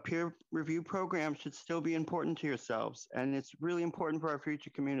peer review program should still be important to yourselves, and it's really important for our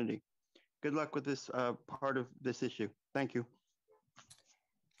future community. good luck with this part of this issue. Thank you.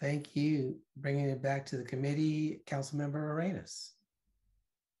 Thank you. Bringing it back to the committee, Councilmember Arenas.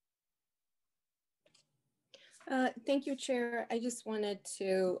 Thank you, Chair. I just wanted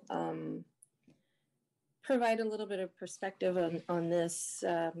to provide a little bit of perspective on this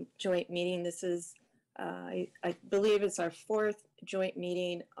joint meeting. This is, I believe it's our fourth joint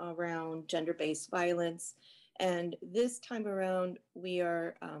meeting around gender-based violence. And this time around, we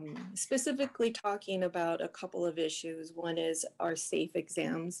are specifically talking about a couple of issues. One is our SAFE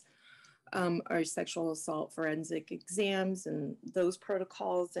exams, our sexual assault forensic exams and those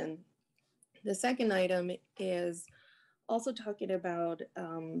protocols. And the second item is also talking about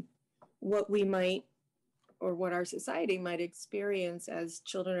what we might, or what our society might experience as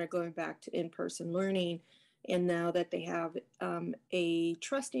children are going back to in-person learning. And now that they have a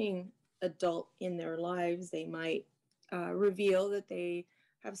trusting adult in their lives, they might reveal that they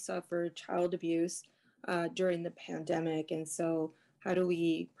have suffered child abuse during the pandemic. And so how do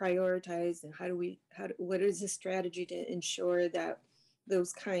we prioritize, and what is the strategy to ensure that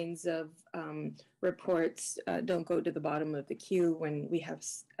those kinds of reports don't go to the bottom of the queue when we have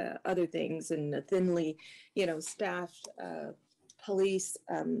other things and a thinly, staffed police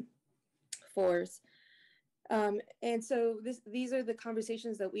force. And so these are the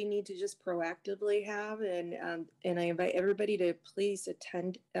conversations that we need to just proactively have. And I invite everybody to please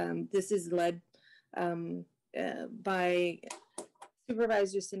attend. This is led by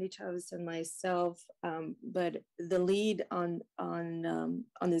Supervisor Cindy Chavez and myself, but the lead on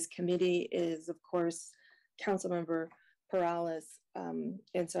this committee is, of course, Councilmember Perales.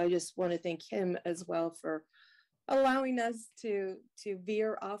 And so I just want to thank him as well for allowing us to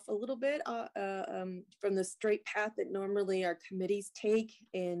veer off a little bit from the straight path that normally our committees take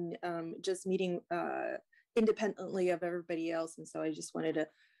in just meeting independently of everybody else. And so I just wanted to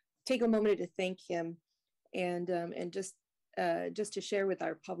take a moment to thank him and just to share with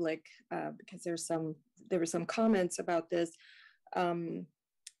our public, because there were some comments about this,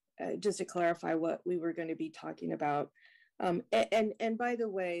 just to clarify what we were going to be talking about. And by the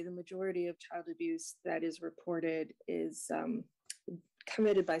way, the majority of child abuse that is reported is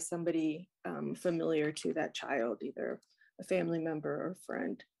committed by somebody familiar to that child, either a family member or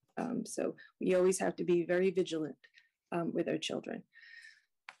friend. So we always have to be very vigilant with our children.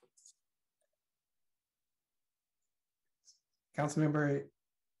 Councilmember,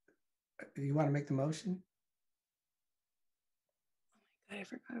 you want to make the motion? Oh my God, I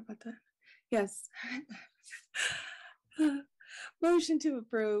forgot about that. Yes. Motion to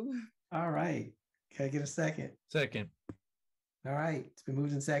approve. All right. Can I get a second? Second. All right. It's been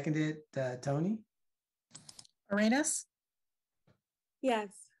moved and seconded. Tony? Arenas? Yes.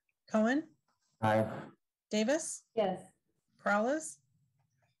 Cohen? Aye. Davis? Yes. Perales?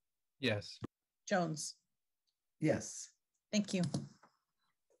 Yes. Jones? Yes. Thank you.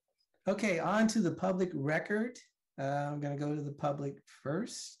 Okay, on to the public record. I'm going to go to the public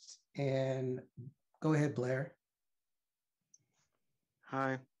first, and go ahead, Blair.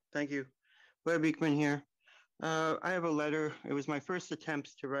 Hi, thank you. Blair Beekman here. I have a letter. It was my first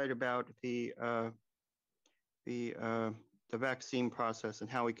attempt to write about the vaccine process and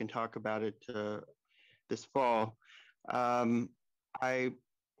how we can talk about it this fall.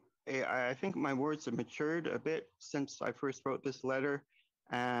 I think my words have matured a bit since I first wrote this letter,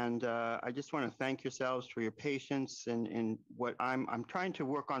 and I just want to thank yourselves for your patience in what I'm trying to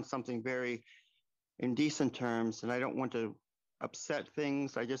work on something very in decent terms, and I don't want to upset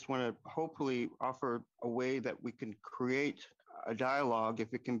things. I just want to hopefully offer a way that we can create a dialogue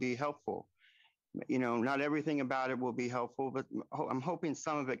if it can be helpful. Not everything about it will be helpful, but I'm hoping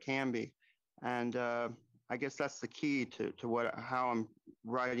some of it can be. And I guess that's the key to how I'm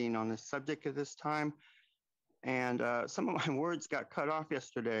writing on this subject at this time. And some of my words got cut off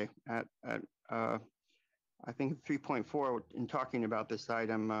yesterday at I think 3.4 in talking about this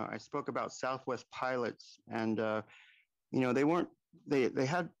item. I spoke about Southwest pilots, and they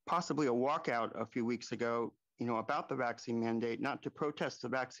had possibly a walkout a few weeks ago, about the vaccine mandate, not to protest the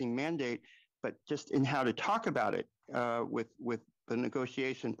vaccine mandate, but just in how to talk about it with the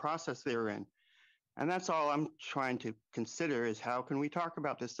negotiation process they're in. And that's all I'm trying to consider is how can we talk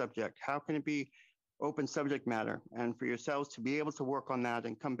about this subject? How can it be open subject matter? And for yourselves to be able to work on that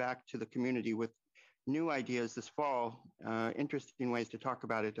and come back to the community with new ideas this fall, interesting ways to talk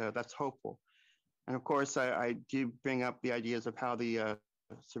about it, that's hopeful. And of course, I do bring up the ideas of how the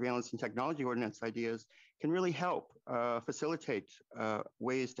surveillance and technology ordinance ideas can really help facilitate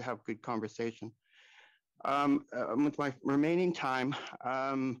ways to have good conversation. With my remaining time,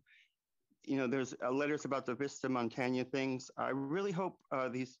 there's letters about the Vista Montana things. I really hope all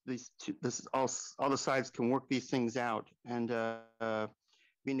the sides can work these things out and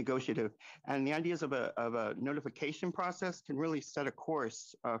be negotiative. And the ideas of a notification process can really set a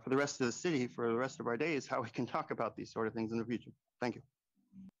course for the rest of the city, for the rest of our days, how we can talk about these sort of things in the future. Thank you.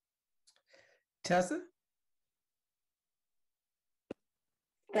 Tessa?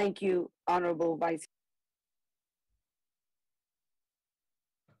 Thank you, Honorable Vice.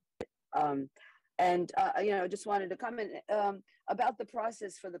 Just wanted to comment about the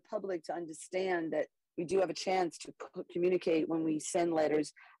process for the public to understand that we do have a chance to communicate when we send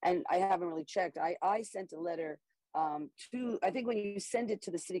letters. And I haven't really checked. I sent a letter I think when you send it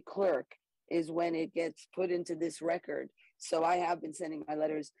to the city clerk is when it gets put into this record. So I have been sending my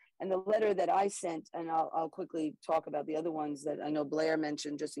letters. And the letter that I sent, and I'll quickly talk about the other ones that I know Blair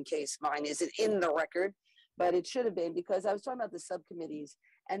mentioned, just in case mine isn't in the record, but it should have been, because I was talking about the subcommittees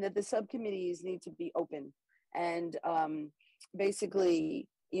and that the subcommittees need to be open. And basically,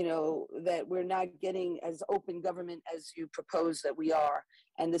 that we're not getting as open government as you propose that we are.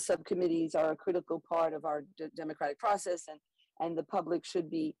 And the subcommittees are a critical part of our democratic process, and the public should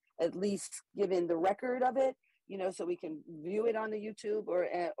be at least given the record of it, so we can view it on the YouTube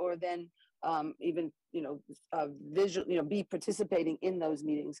or then even, visual, be participating in those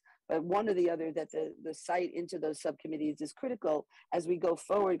meetings. But one or the other, that the site into those subcommittees is critical as we go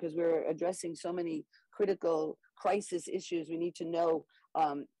forward, because we're addressing so many critical crisis issues. We need to know,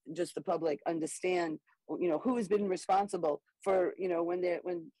 just the public understand, who has been responsible for, when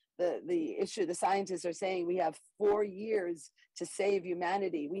the scientists are saying we have 4 years to save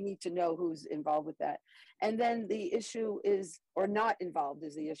humanity. We need to know who's involved with that. And then the issue is, or not involved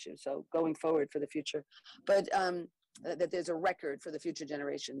is the issue. So going forward for the future, but that there's a record for the future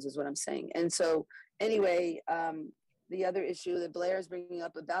generations is what I'm saying. And so anyway, the other issue that Blair is bringing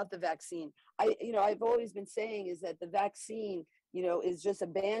up about the vaccine, I've always been saying is that the vaccine, is just a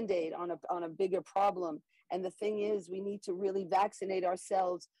Band-Aid on a bigger problem. And the thing is, we need to really vaccinate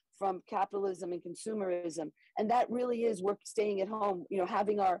ourselves from capitalism and consumerism. And that really is staying at home,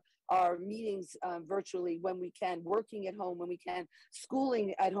 having our meetings virtually when we can, working at home when we can,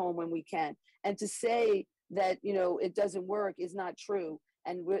 schooling at home when we can. And to say that, it doesn't work is not true.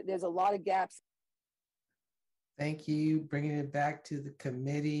 And there's a lot of gaps. Thank you. Bringing it back to the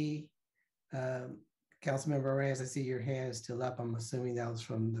committee. Councilmember Reyes, I see your hand is still up. I'm assuming that was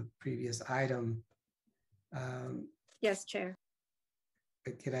from the previous item. Yes, Chair.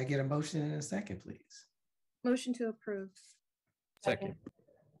 Can I get a motion in a second, please? Motion to approve. Second.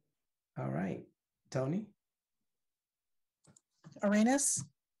 All right. Tony? Arenas,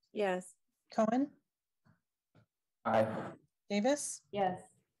 Yes. Cohen, Aye. Davis, Yes.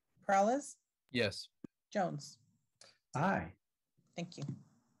 Peralez, Yes. Jones. Aye. Thank you.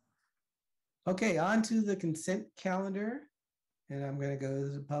 Okay, on to the consent calendar. And I'm going to go to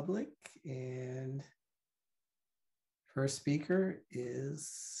the public. And first speaker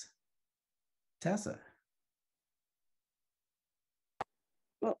is Tessa.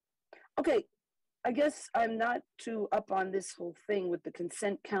 Well, okay. I guess I'm not too up on this whole thing with the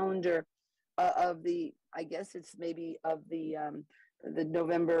consent calendar of the, I guess it's maybe of the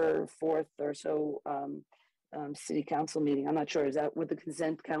November 4th or so city council meeting. I'm not sure. Is that what the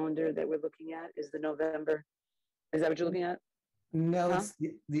consent calendar that we're looking at is? The November? Is that what you're looking at? No, it's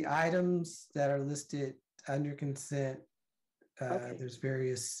the items that are listed under consent. Okay. There's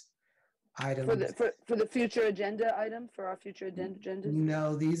various items. For the future agenda item, for our future agendas?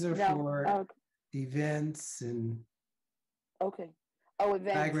 No, these are for Oh, events and okay. Oh,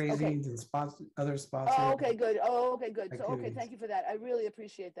 events. flag Okay. raisings and other sponsors. Oh, okay, good. Oh, okay, good. So, okay, activities. thank you for that. I really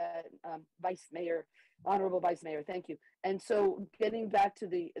appreciate that, Vice Mayor, Honorable Vice Mayor. Thank you. And so, getting back to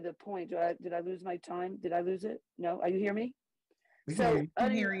the point, did I lose my time? Did I lose it? No. Are you hear me? We can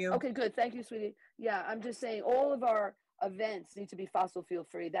hear you. Okay, good. Thank you, sweetie. Yeah, I'm just saying all of our events need to be fossil fuel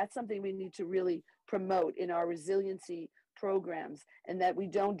free. That's something we need to really promote in our resiliency programs, and that we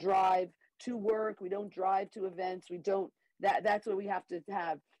don't drive to work, we don't drive to events, we don't. That's what we have to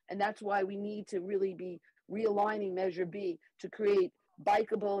have. And that's why we need to really be realigning Measure B to create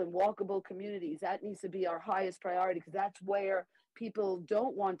bikeable and walkable communities. That needs to be our highest priority, because that's where people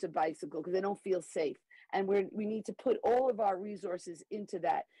don't want to bicycle because they don't feel safe. And we need to put all of our resources into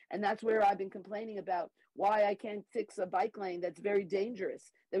that. And that's where I've been complaining about why I can't fix a bike lane that's very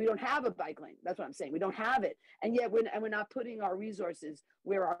dangerous, that we don't have a bike lane. That's what I'm saying. We don't have it. And yet we're not putting our resources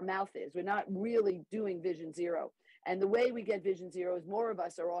where our mouth is. We're not really doing Vision Zero. And the way we get Vision Zero is more of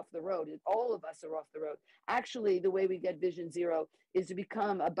us are off the road. All of us are off the road. Actually, the way we get Vision Zero is to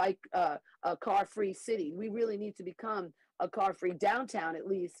become a car-free city. We really need to become a car-free downtown at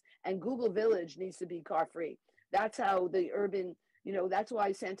least, and Google Village needs to be car-free. That's how the urban, that's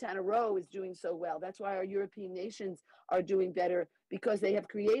why Santana Row is doing so well. That's why our European nations are doing better, because they have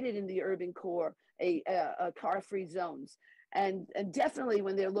created in the urban core a car-free zones. And definitely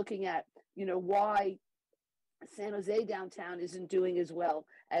when they're looking at, why San Jose downtown isn't doing as well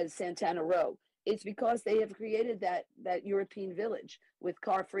as Santana Row, it's because they have created that European village with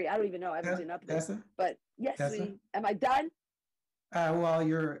car-free. I don't even know, I haven't been up there. Tessa? But yes, Tessa? sweetie, am I done? Well,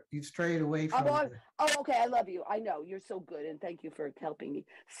 you've strayed away from. Oh, okay. I love you. I know you're so good, and thank you for helping me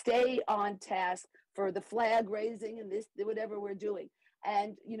stay on task for the flag raising and this whatever we're doing.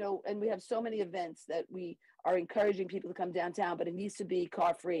 And and we have so many events that we are encouraging people to come downtown, but it needs to be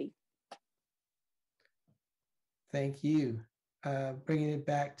car free. Thank you. Bringing it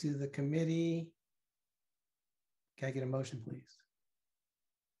back to the committee. Can I get a motion, please?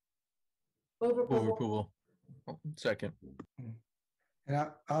 Move approval. Second. And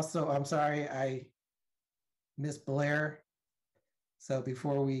I'm sorry, I missed Blair. So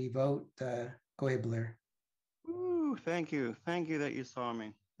before we vote, go ahead, Blair. Ooh, thank you. Thank you that you saw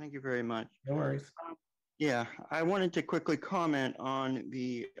me. Thank you very much. No worries. Yeah, I wanted to quickly comment on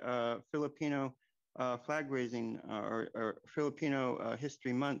the Filipino flag raising or Filipino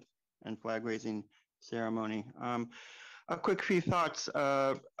History Month and flag raising ceremony. A quick few thoughts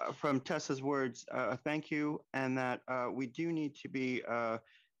from Tessa's words. Thank you, and that we do need to be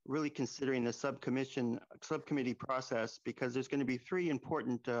really considering the subcommittee process, because there's going to be 3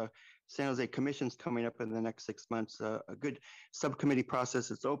 important San Jose commissions coming up in the next 6 months. A good subcommittee process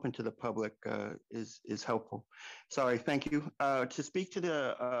that's open to the public is helpful. Sorry, thank you. To speak to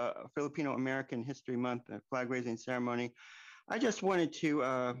the Filipino American History Month flag raising ceremony, I just wanted to,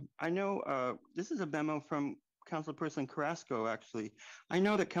 I know this is a memo from Councilperson Carrasco, actually. I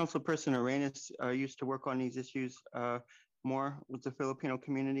know that Councilperson Arenas used to work on these issues more with the Filipino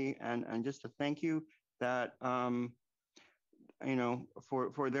community, and just to thank you that,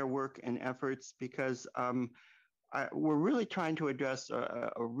 for their work and efforts, because we're really trying to address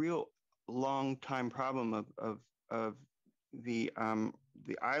a real long time problem of the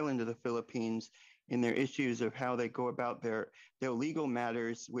island of the Philippines in their issues of how they go about their legal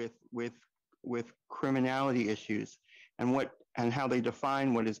matters with criminality issues, and how they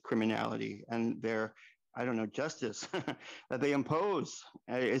define what is criminality, and their, I don't know, justice that they impose.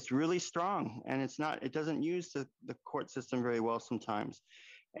 It's really strong, and it doesn't use the court system very well sometimes.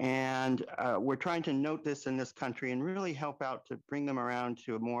 And we're trying to note this in this country and really help out to bring them around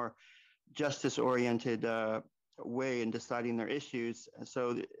to a more justice-oriented way in deciding their issues.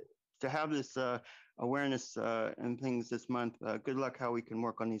 So to have this awareness and things this month, good luck how we can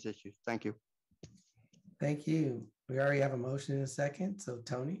work on these issues. Thank you. Thank you. We already have a motion in a second. So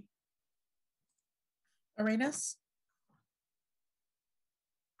Tony? Arenas?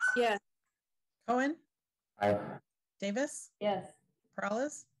 Yes. Cohen? Aye. Davis? Yes.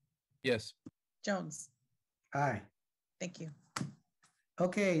 Perales? Yes. Jones? Aye. Thank you.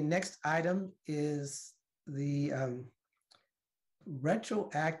 Okay, next item is the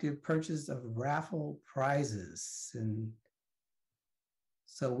retroactive purchase of raffle prizes. And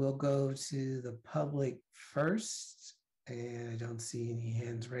so we'll go to the public first, and I don't see any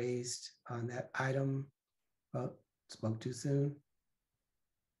hands raised on that item. Oh, spoke too soon.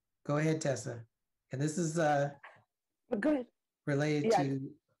 Go ahead, Tessa. And this is Good. related to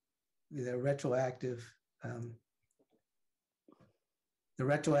the retroactive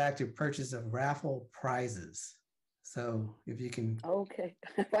purchase of raffle prizes. So if you can. Okay,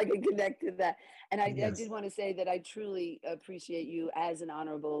 if I can connect to that. And I Yes. did want to say that I truly appreciate you as an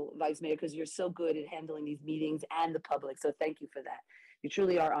honorable vice mayor, because you're so good at handling these meetings and the public. So thank you for that. You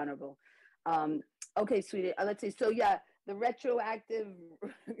truly are honorable. Okay, sweetie, let's see. So yeah, the retroactive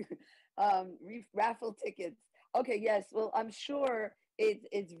raffle tickets. Okay, yes. Well, I'm sure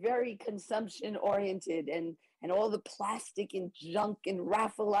it's very consumption oriented, and all the plastic and junk and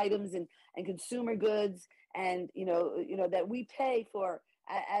raffle items and consumer goods, and that we pay for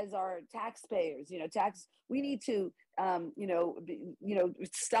as our taxpayers. We need to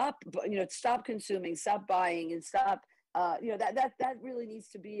stop consuming, stop buying, and stop that really needs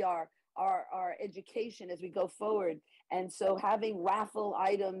to be our education as we go forward. And so having raffle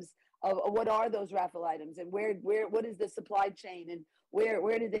items of what are those raffle items, and what is the supply chain, and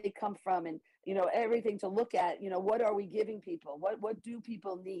where did they come from, and everything to look at. What are we giving people? What do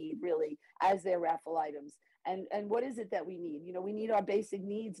people need really as their raffle items? And what is it that we need? We need our basic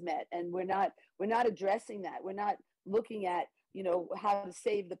needs met, and we're not addressing that. We're not looking at how to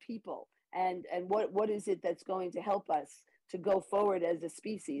save the people, and what is it that's going to help us to go forward as a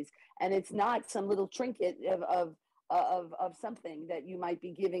species. And it's not some little trinket of something that you might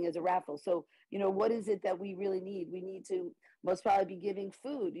be giving as a raffle. So, you know, what is it that we really need? We need to most probably be giving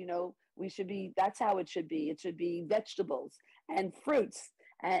food. You know, we should be, that's how it should be. It should be vegetables and fruits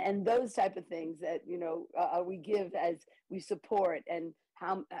and those type of things that, you know, we give as we support. And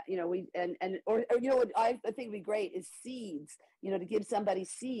how, you know, we, or you know, what I think would be great is seeds, you know, to give somebody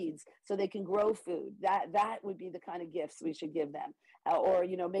seeds so they can grow food. That would be the kind of gifts we should give them. Or,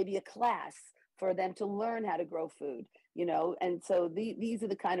 you know, maybe a class for them to learn how to grow food, you know. And so these are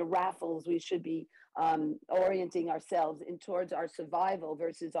the kind of raffles we should be orienting ourselves in towards our survival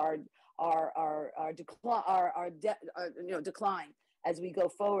versus our decline as we go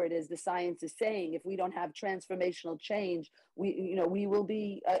forward. As the science is saying, if we don't have transformational change, we will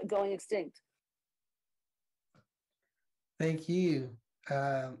be going extinct. Thank you.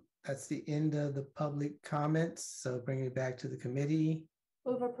 That's the end of the public comments. So bringing it back to the committee.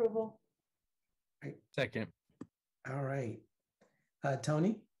 Move approval. Right. Second. All right.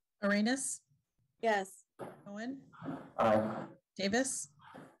 Tony? Arenas, Yes. Cohen, Aye. Davis,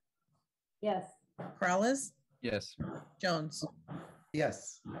 Yes. Corrales, Yes. Jones.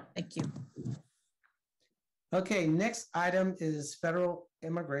 Yes. Thank you. Okay, next item is federal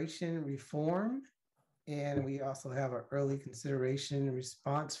immigration reform. And we also have an early consideration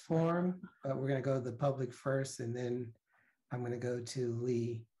response form. But we're going to go to the public first, and then I'm going to go to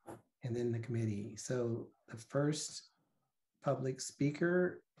Lee and then the committee. So the first public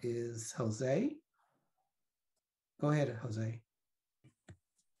speaker is Jose. Go ahead, Jose.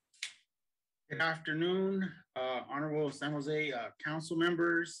 Good afternoon, Honorable San Jose Council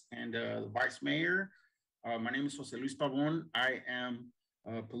members and the Vice Mayor. My name is Jose Luis Pavon. I am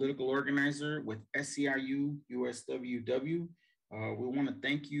a political organizer with SEIU USWW. We want to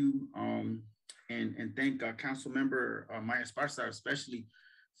thank you and thank Council Member Maya Esparza especially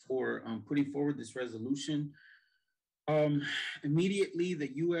for putting forward this resolution. Immediately,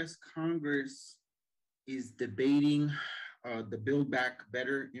 the U.S. Congress is debating the Build Back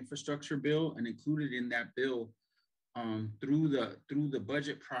Better infrastructure bill, and included in that bill, through the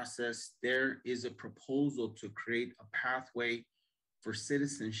budget process, there is a proposal to create a pathway for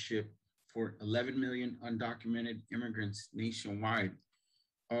citizenship for 11 million undocumented immigrants nationwide.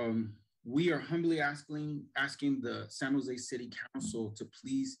 We are humbly asking the San Jose City Council to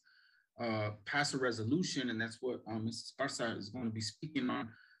please pass a resolution, and that's what Mrs. Esparza is going to be speaking on,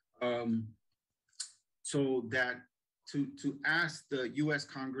 so that to ask the U.S.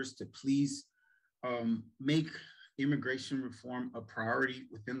 Congress to please make immigration reform a priority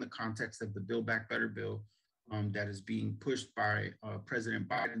within the context of the Build Back Better bill that is being pushed by President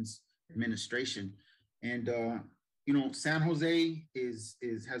Biden's administration. And you know, San Jose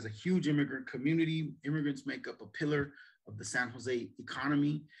has a huge immigrant community. Immigrants make up a pillar of the San Jose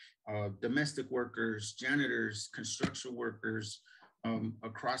economy. Domestic workers, janitors, construction workers,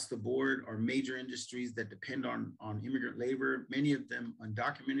 across the board are major industries that depend on immigrant labor, many of them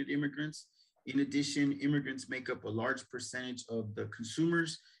undocumented immigrants. In addition, immigrants make up a large percentage of the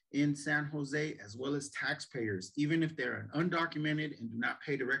consumers in San Jose, as well as taxpayers. Even if they're undocumented and do not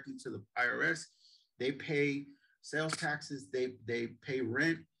pay directly to the IRS, they pay sales taxes, they pay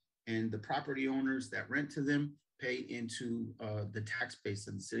rent, and the property owners that rent to them pay into the tax base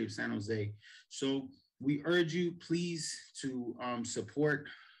of the city of San Jose. So we urge you, please, to support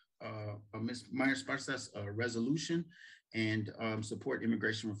Ms. Maya Esparza's resolution and support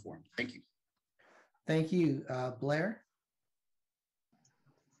immigration reform. Thank you. Thank you. Blair?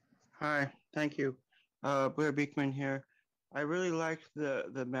 Hi, thank you. Blair Beekman here. I really liked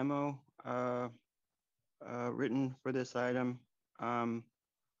the memo written for this item.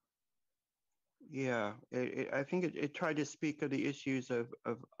 Yeah, I think it tried to speak of the issues of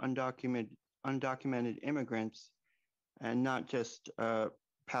undocumented immigrants and not just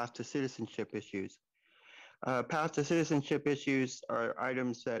path to citizenship issues. Path to citizenship issues are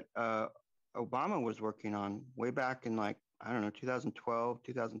items that Obama was working on way back in, like, I don't know, 2012,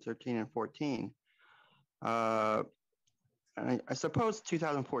 2013, and 14. And I suppose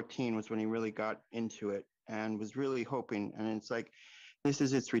 2014 was when he really got into it and was really hoping, and it's like, this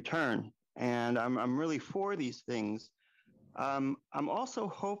is its return. And I'm really for these things. I'm also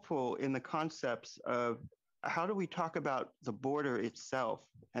hopeful in the concepts of how do we talk about the border itself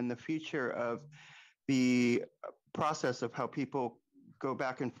and the future of the process of how people go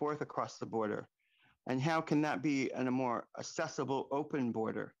back and forth across the border, and how can that be in a more accessible, open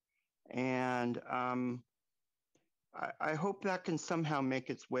border. And I hope that can somehow make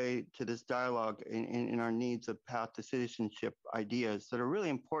its way to this dialogue in our needs of path to citizenship ideas that are really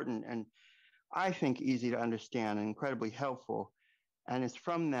important and I think easy to understand and incredibly helpful. And it's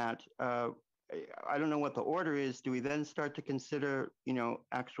from that, I don't know what the order is. Do we then start to consider,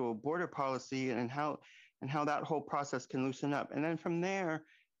 actual border policy and how that whole process can loosen up? And then from there,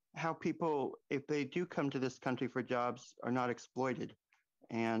 how people, if they do come to this country for jobs, are not exploited.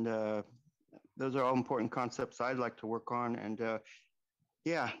 And those are all important concepts I'd like to work on. And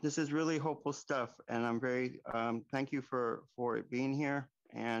yeah, this is really hopeful stuff. And I'm very, thank you for it being here.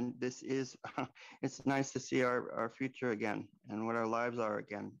 And this is, it's nice to see our future again and what our lives are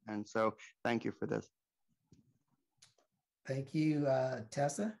again. And so thank you for this. Thank you,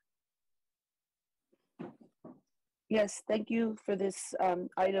 Tessa. Yes, thank you for this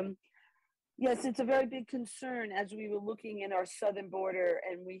item. Yes, it's a very big concern as we were looking in our southern border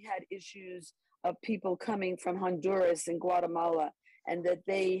and we had issues of people coming from Honduras and Guatemala, and that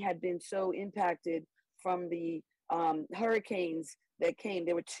they had been so impacted from the hurricanes that came.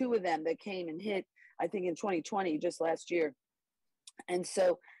 There were two of them that came and hit, I think in 2020, just last year. And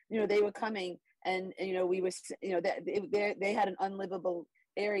so, they were coming and, we were, they had an unlivable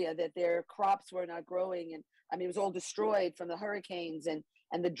area that their crops were not growing. And I mean, it was all destroyed from the hurricanes and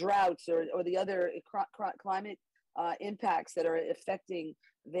the droughts or the other climate impacts that are affecting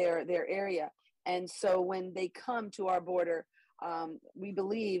their area. And so when they come to our border, we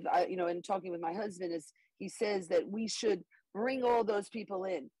believe, in talking with my husband, is he says that we should bring all those people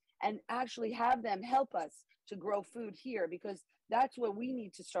in and actually have them help us to grow food here, because that's what we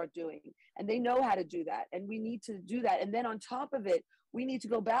need to start doing. And they know how to do that. And we need to do that. And then on top of it, we need to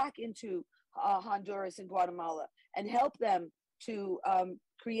go back into Honduras and Guatemala and help them to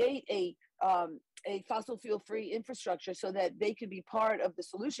create a fossil fuel free infrastructure so that they could be part of the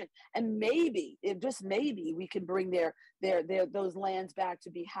solution. And maybe, just maybe, we can bring those lands back to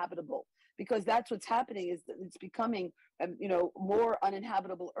be habitable, because that's what's happening, is that it's becoming more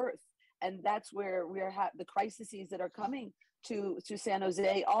uninhabitable earth. And that's where the crises that are coming to San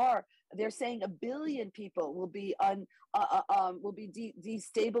Jose are. They're saying 1 billion people will be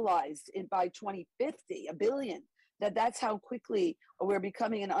destabilized by 2050. 1 billion. That's how quickly we're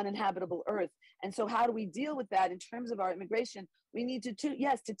becoming an uninhabitable earth. And so how do we deal with that in terms of our immigration? We need to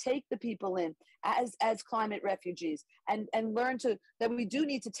take the people in as climate refugees and learn that we do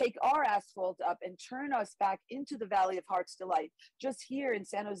need to take our asphalt up and turn us back into the Valley of Heart's Delight, just here in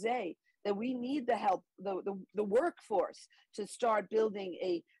San Jose, that we need the help, the workforce to start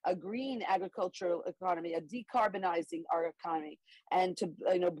building a green agricultural economy, decarbonizing our economy, and to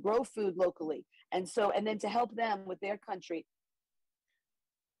grow food locally. And then to help them with their country.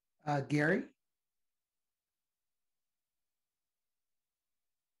 Gary?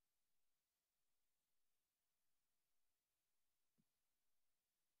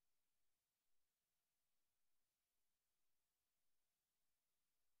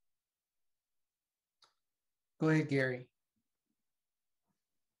 Go ahead, Gary.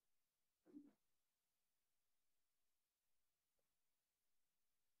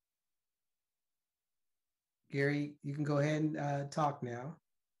 Gary, you can go ahead and talk now.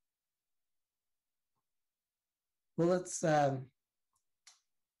 Well, let's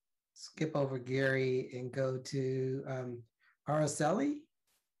skip over Gary and go to Araceli.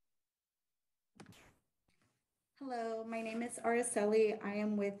 Hello, my name is Araceli. I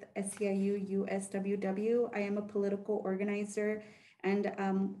am with SEIU USWW. I am a political organizer, and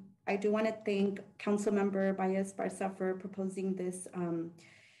I do want to thank Councilmember Baez-Barza for proposing this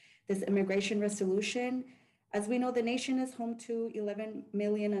immigration resolution. As we know, the nation is home to 11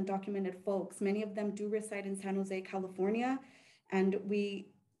 million undocumented folks. Many of them do reside in San Jose, California, and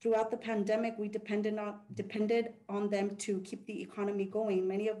throughout the pandemic, we depended on them to keep the economy going.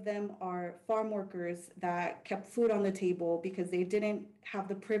 Many of them are farm workers that kept food on the table because they didn't have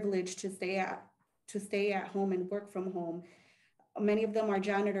the privilege to stay at home and work from home. Many of them are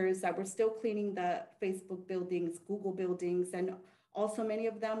janitors that were still cleaning the Facebook buildings, Google buildings, and also many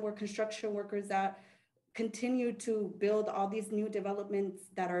of them were construction workers that continue to build all these new developments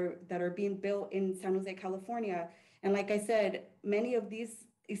that are being built in San Jose, California. And like I said, many of these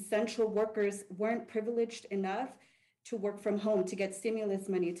essential workers weren't privileged enough to work from home, to get stimulus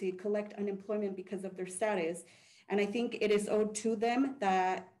money, to collect unemployment because of their status. And I think it is owed to them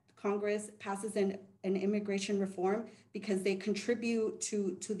that Congress passes an immigration reform, because they contribute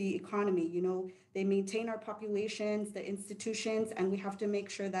to the economy. They maintain our populations, the institutions, and we have to make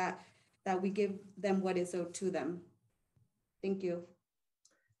sure that we give them what is owed to them. Thank you.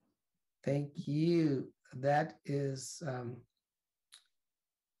 Thank you. That is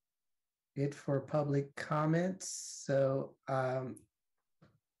it for public comments. So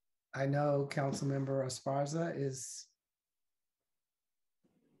I know Councilmember Esparza has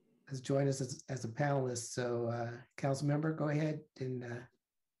joined us as a panelist. So Councilmember, go ahead and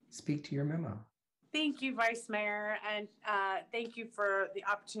speak to your memo. Thank you, Vice Mayor, and thank you for the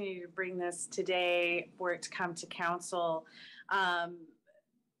opportunity to bring this today for it to come to council.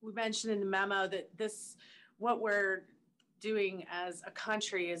 We mentioned in the memo that what we're doing as a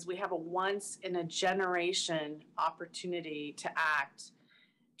country is we have a once in a generation opportunity to act,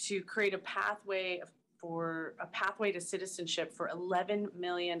 to create a pathway to citizenship for 11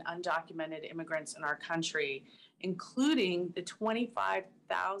 million undocumented immigrants in our country, including the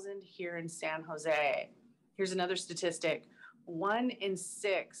 25,000 here in San Jose. Here's another statistic. 1 in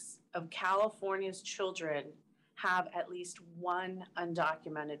 6 of California's children have at least one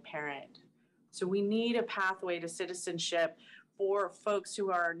undocumented parent. So we need a pathway to citizenship for folks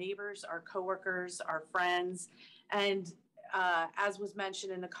who are our neighbors, our coworkers, our friends. And as was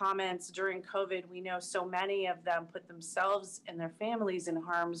mentioned in the comments, during COVID, we know so many of them put themselves and their families in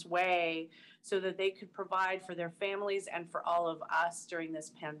harm's way so that they could provide for their families and for all of us during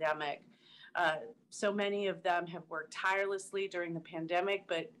this pandemic. So many of them have worked tirelessly during the pandemic,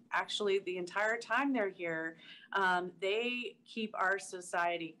 but actually the entire time they're here, they keep our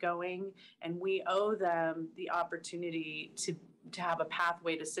society going, and we owe them the opportunity to have a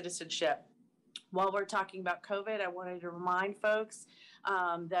pathway to citizenship. While we're talking about COVID, I wanted to remind folks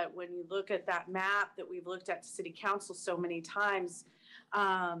that when you look at that map that we've looked at to City Council so many times,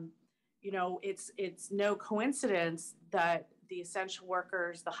 you know, it's no coincidence that the essential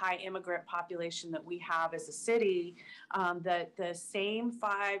workers, the high immigrant population that we have as a city, that the same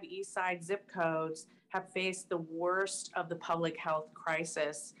 5 East Side zip codes have faced the worst of the public health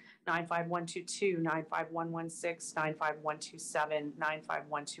crisis. 95122, 95116, 95127,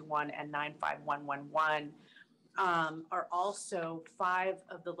 95121, and 95111 are also 5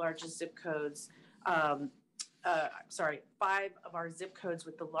 of the largest zip codes. 5 of our zip codes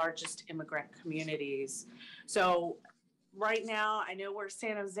with the largest immigrant communities. So right now, I know we're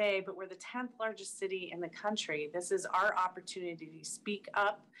San Jose, but we're the 10th largest city in the country. This is our opportunity to speak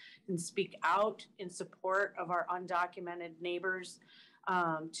up and speak out in support of our undocumented neighbors,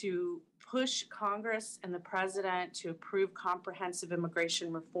 to push Congress and the president to approve comprehensive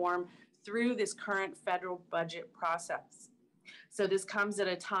immigration reform through this current federal budget process. So this comes at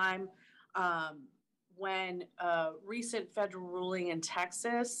a time when a recent federal ruling in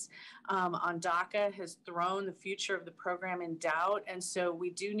Texas on DACA has thrown the future of the program in doubt. And so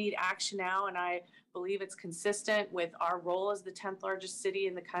we do need action now, and I believe it's consistent with our role as the 10th largest city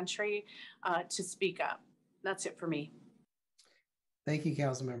in the country to speak up. That's it for me. Thank you,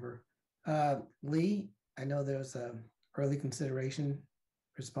 Councilmember. Lee, I know there's a early consideration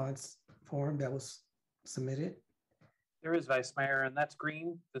response form that was submitted. There is, Vice Mayor, and that's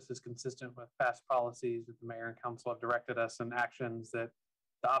green. This is consistent with past policies that the Mayor and Council have directed us and actions that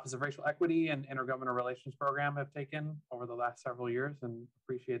the Office of Racial Equity and Intergovernmental Relations Program have taken over the last several years, and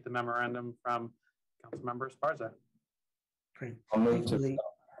appreciate the memorandum from Councilmember Esparza. Great. I'll move to,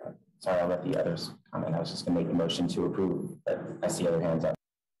 sorry, I'll let the others comment. I was just going to make a motion to approve, but I see other hands up.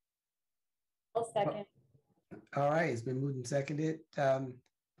 I'll second. All right, it's been moved and seconded.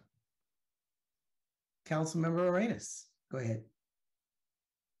 Councilmember Arenas, go ahead.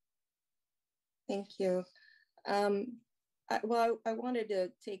 Thank you. I wanted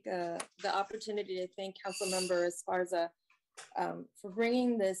to take the opportunity to thank Councilmember Esparza for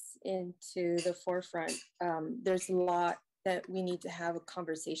bringing this into the forefront. There's a lot that we need to have a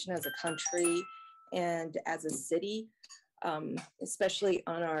conversation as a country and as a city, especially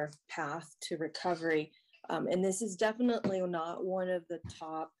on our path to recovery. And this is definitely not one of the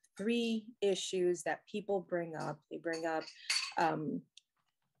top 3 issues that people bring up. They bring up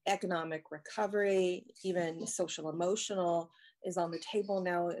economic recovery, even social emotional is on the table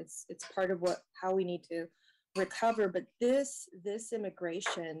now. It's part of how we need to recover. But this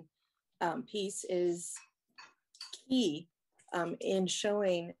immigration piece is key in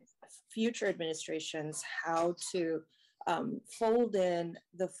showing future administrations how to fold in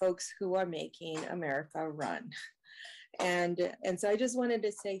the folks who are making America run. And so I just wanted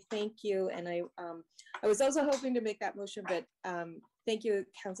to say thank you. And I was also hoping to make that motion, but thank you,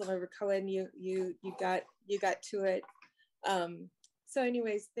 Councilmember Cohen. You got to it. So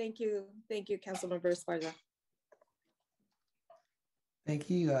anyways, thank you, Councilmember Esparza. Thank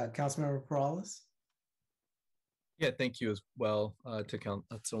you, Councilmember Perales. Yeah, thank you as well to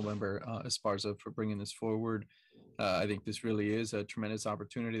Councilmember Esparza for bringing this forward. I think this really is a tremendous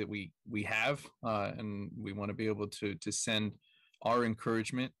opportunity that we have, and we want to be able to send our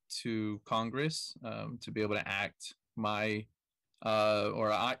encouragement to Congress to be able to act. I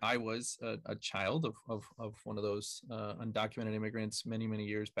was a child of one of those undocumented immigrants many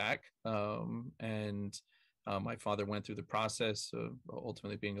years back, and My father went through the process of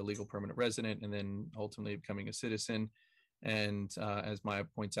ultimately being a legal permanent resident and then ultimately becoming a citizen. And as Maya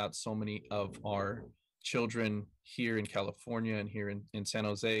points out, so many of our children here in California and here in San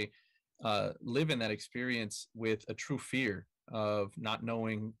Jose live in that experience with a true fear of not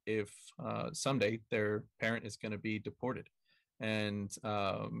knowing if someday their parent is going to be deported. And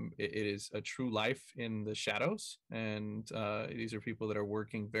it is a true life in the shadows. And these are people that are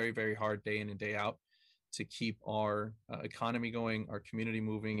working very, very hard day in and day out to keep our economy going, our community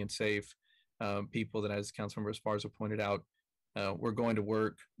moving and safe. People that, as Councilmember Esparza pointed out, we're going to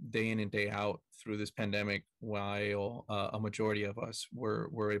work day in and day out through this pandemic, while a majority of us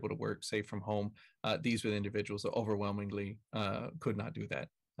were able to work safe from home. These were the individuals that overwhelmingly could not do that.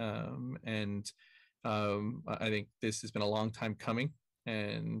 I think this has been a long time coming,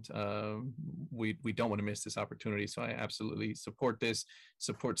 and we don't want to miss this opportunity. So I absolutely support this,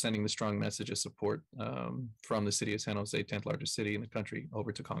 support sending the strong message of support from the city of San Jose, 10th largest city in the country,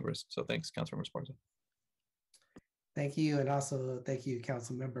 over to Congress. So thanks, Councilmember Esparza. Thank you, and also thank you,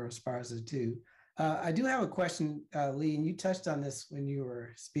 Councilmember Esparza, too. I do have a question, Lee, and you touched on this when you were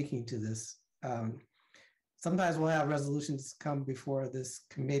speaking to this. Sometimes we'll have resolutions come before this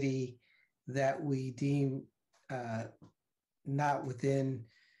committee that we deem not within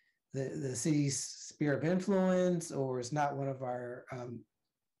the city's sphere of influence, or it's not one of our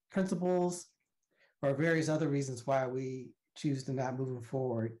principles, or various other reasons why we choose to not move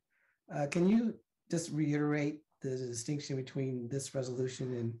forward. Can you just reiterate the distinction between this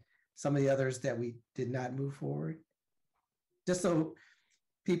resolution and some of the others that we did not move forward? Just so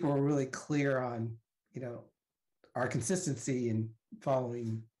people are really clear on, our consistency in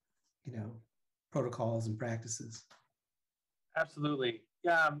following, protocols and practices. Absolutely.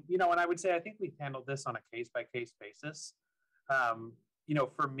 And I would say I think we handled this on a case-by-case basis.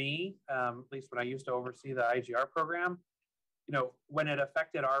 For me, at least when I used to oversee the IGR program, when it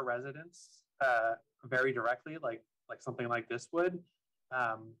affected our residents very directly, like something like this would,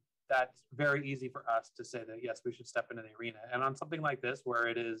 that's very easy for us to say that, yes, we should step into the arena. And on something like this, where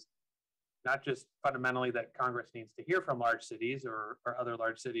it is not just fundamentally that Congress needs to hear from large cities or other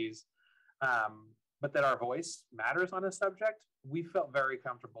large cities, but that our voice matters on a subject, we felt very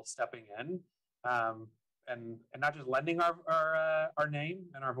comfortable stepping in and not just lending our name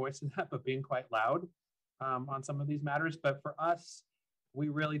and our voice in that, but being quite loud on some of these matters. But for us, we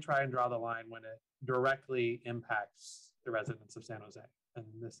really try and draw the line when it directly impacts the residents of San Jose, and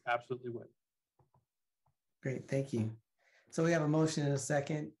this absolutely would. Great, thank you. So we have a motion and a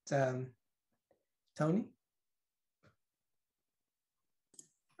second. Tony?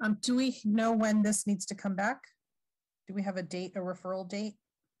 Do we know when this needs to come back? Do we have a date, a referral date?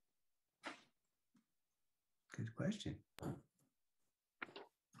 Good question.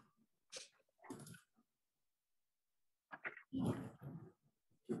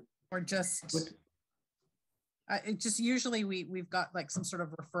 Or just, just usually we've got like some sort of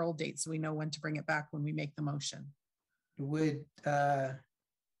referral date, so we know when to bring it back when we make the motion. Would I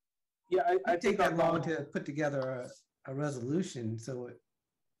take that long to put together a resolution, so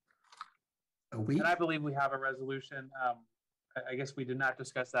a week? And I believe we have a resolution. I guess we did not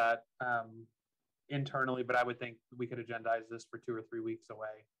discuss that internally, but I would think we could agendize this for 2 or 3 weeks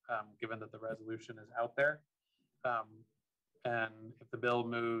away, given that the resolution is out there. And if the bill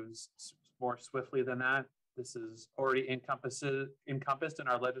moves more swiftly than that, this is already encompassed in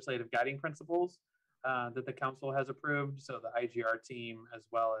our legislative guiding principles that the council has approved. So the IGR team, as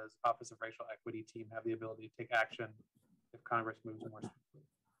well as Office of Racial Equity team, have the ability to take action if Congress moves more swiftly.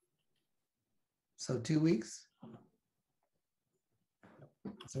 So 2 weeks?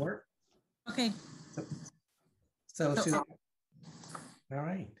 Does it work? Okay. So all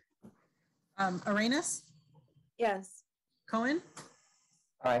right. Arenas? Yes. Cohen?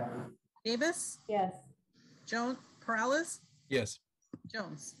 Aye. Davis? Yes. Jones? Perales? Yes.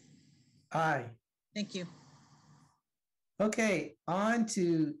 Jones? Aye. Thank you. Okay, on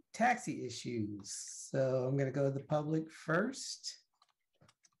to taxi issues. So I'm going to go to the public first.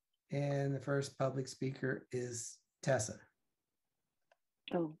 And the first public speaker is Tessa.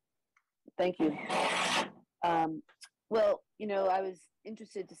 Oh, thank you. Well, I was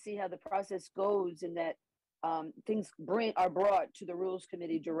interested to see how the process goes, in that things are brought to the Rules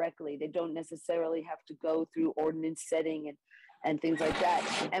Committee directly. They don't necessarily have to go through ordinance setting and things like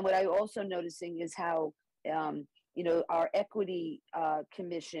that. And what I'm also noticing is how, our equity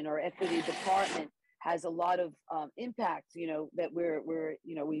commission or equity department has a lot of impact, that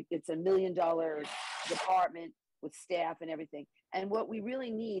it's $1 million department with staff and everything. And what we really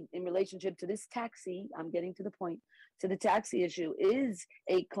need in relationship to this taxi, I'm getting to the point, to the taxi issue, is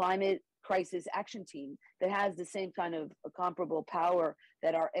a climate crisis action team that has the same kind of comparable power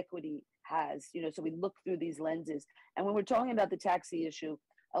that our equity has. So we look through these lenses. And when we're talking about the taxi issue,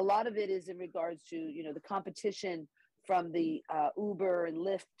 a lot of it is in regards to, the competition from the Uber and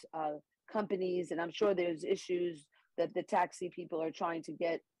Lyft companies. And I'm sure there's issues that the taxi people are trying to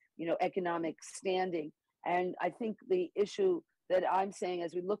get, economic standing. And I think the issue that I'm saying,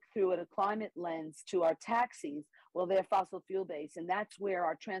 as we look through at a climate lens to our taxis, well, they're fossil fuel based. And that's where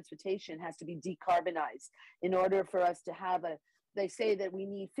our transportation has to be decarbonized in order for us to have they say that we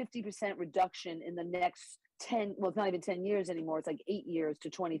need 50% reduction in the next 10, well, it's not even 10 years anymore. It's like 8 years to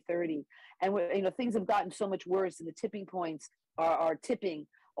 2030. And things have gotten so much worse, and the tipping points are tipping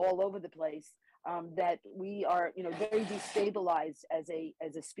all over the place, that we are, very destabilized as a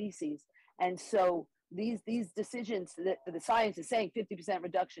species. And so these decisions that the science is saying 50%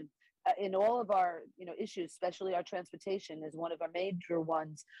 reduction in all of our, issues, especially our transportation is one of our major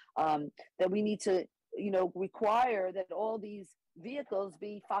ones, that we need to, require that all these vehicles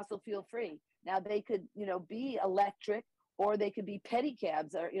be fossil fuel free. Now they could, be electric, or they could be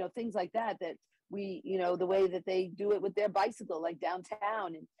pedicabs, or, things like that we, the way that they do it with their bicycle, like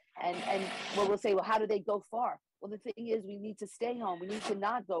downtown. And we'll say, well, how do they go far? Well, the thing is, we need to stay home. We need to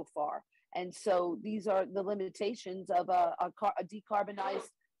not go far. And so these are the limitations of a decarbonized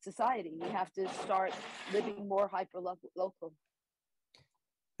society. We have to start living more hyper-local.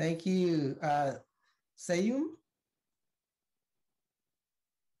 Thank you. Sayum?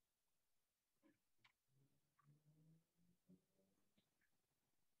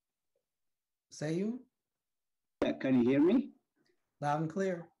 Sayum? Can you hear me? Loud and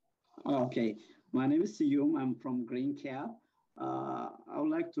clear. Okay. My name is Sayum. I'm from Green Cap. I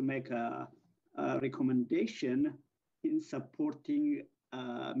would like to make a recommendation in supporting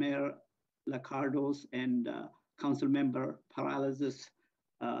Mayor Lacardo's and Council Member Peralez's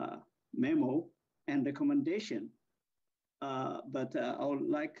memo and recommendation. But I would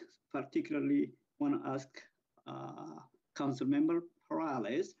like particularly want to ask Council Member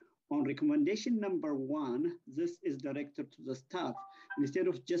Peralez on recommendation number 1. This is directed to the staff. Instead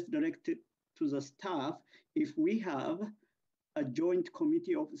of just directed to the staff, if we have a joint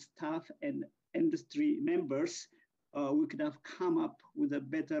committee of staff and industry members, we could have come up with a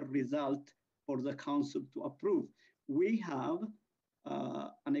better result for the council to approve. We have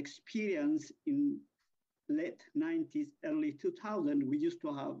an experience in late 90s, early 2000. We used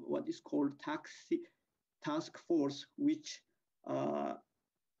to have what is called taxi task force, which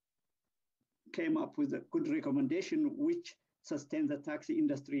came up with a good recommendation, which sustains the taxi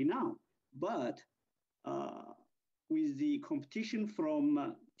industry now. But with the competition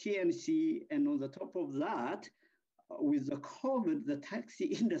from TNC, and on the top of that, with the COVID, the taxi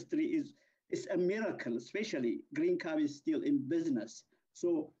industry is a miracle, especially Green Cab is still in business.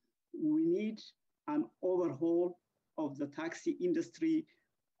 So we need an overhaul of the taxi industry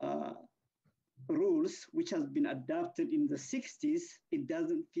rules, which has been adopted in the 60s. It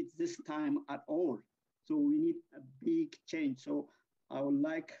doesn't fit this time at all. So we need a big change. So I would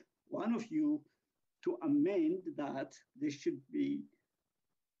like one of you to amend that there should be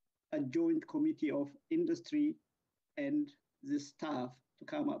a joint committee of industry and the staff to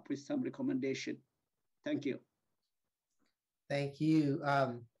come up with some recommendation. Thank you. Thank you.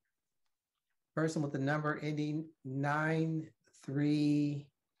 Person with the number ending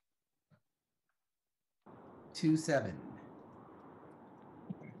 9327.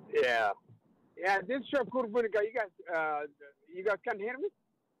 Yeah, this is Shakur Bunika. You guys can hear me?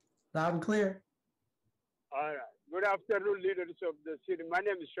 Loud and clear. All right. Good afternoon, leaders of the city. My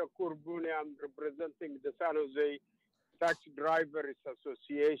name is Shakur Bune. I'm representing the San Jose Taxi Drivers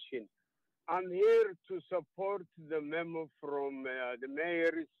Association. I'm here to support the memo from the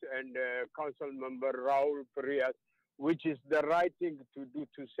mayors and council member Raul Perias, which is the right thing to do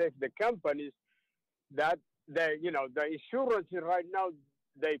to save the companies that the insurance right now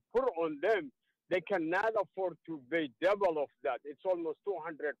they put on them. They cannot afford to pay double of that. It's almost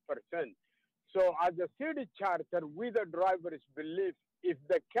 200%. So as a city charter, we the drivers believe if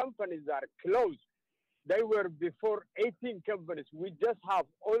the companies are closed, they were before 18 companies. We just have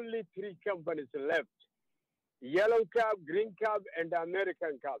only 3 companies left: Yellow Cab, Green Cab, and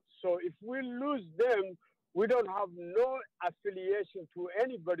American Cab. So if we lose them, we don't have no affiliation to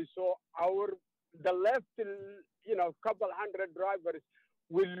anybody. So the left, couple hundred drivers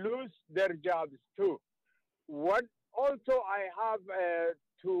will lose their jobs too. What also I have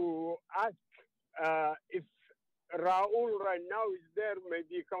to ask if Raul right now is there,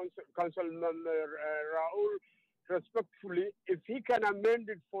 maybe council member Raul, respectfully, if he can amend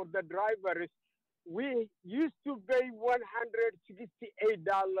it for the drivers. We used to pay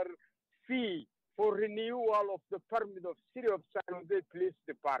 $168 fee for renewal of the permit of City of San Jose Police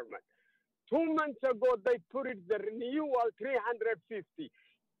Department. 2 months ago, they put it the renewal 350,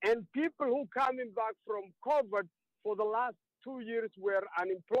 and people who coming back from COVID for the last 2 years were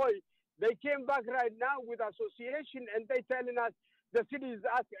unemployed. They came back right now with association, and they telling us the city is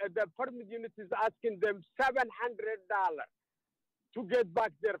the permit unit is asking them $700 to get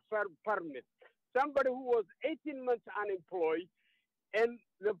back their permit. Somebody who was 18 months unemployed, and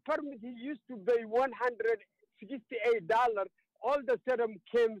the permit he used to pay $168, all of a sudden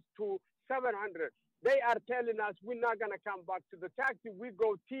came to $700. They are telling us we're not gonna come back to the taxi. We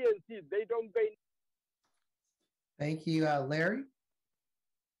go TNC. They don't pay. Thank you, Larry.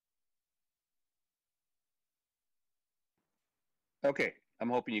 Okay, I'm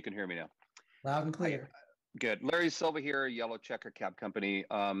hoping you can hear me now. Loud and clear. Good. Larry Silva here, Yellow Checker Cab Company.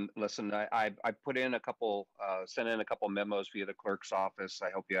 Listen, I put in a couple, sent in a couple memos via the clerk's office. I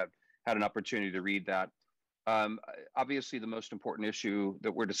hope you had an opportunity to read that. Obviously, the most important issue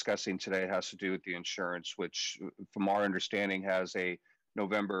that we're discussing today has to do with the insurance, which, from our understanding, has a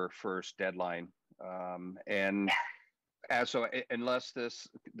November 1st deadline. Unless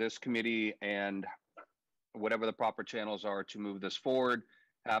this committee and whatever the proper channels are to move this forward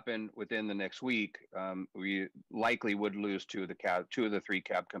happen within the next week, we likely would lose two of the three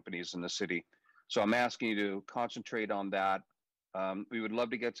cab companies in the city. So I'm asking you to concentrate on that. We would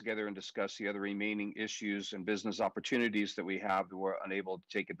love to get together and discuss the other remaining issues and business opportunities that we have that we're unable to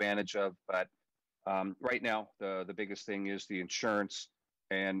take advantage of. But right now, the biggest thing is the insurance.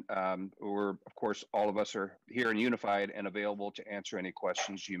 And we're, of course, all of us are here and unified and available to answer any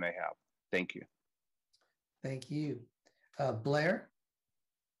questions you may have. Thank you. Thank you. Blair?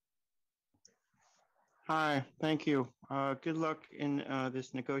 Hi, thank you. Good luck in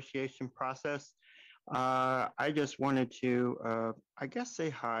this negotiation process. I just wanted to, I guess, say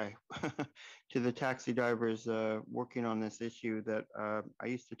hi to the taxi drivers working on this issue that I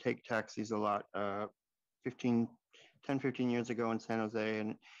used to take taxis a lot 10, 15 years ago in San Jose.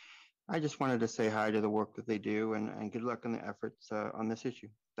 And I just wanted to say hi to the work that they do and good luck in the efforts on this issue.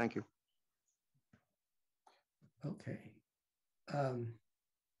 Thank you. Okay.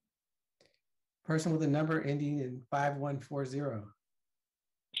 Person with a number ending in 5140.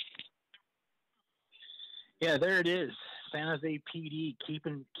 Yeah, there it is. San Jose PD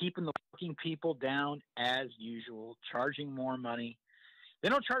keeping the working people down as usual, charging more money. They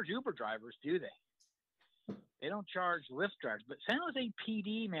don't charge Uber drivers, do they? They don't charge Lyft drivers. But San Jose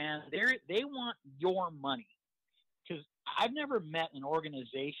PD, man, they want your money. Because I've never met an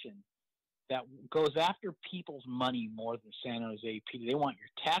organization that goes after people's money more than San Jose PD. They want your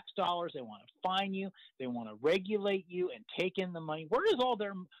tax dollars. They want to fine you. They want to regulate you and take in the money. Where's all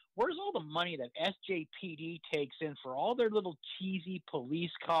the money that SJPD takes in for all their little cheesy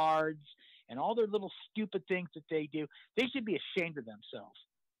police cards and all their little stupid things that they do? They should be ashamed of themselves.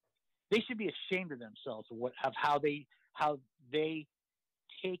 They should be ashamed of themselves of how they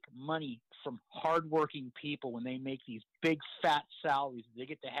take money from hardworking people when they make these big fat salaries that they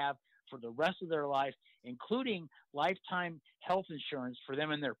get to have for the rest of their life, including lifetime health insurance for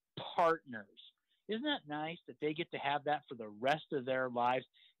them and their partners. Isn't that nice that they get to have that for the rest of their lives?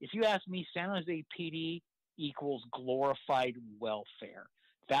 If you ask me, San Jose PD equals glorified welfare.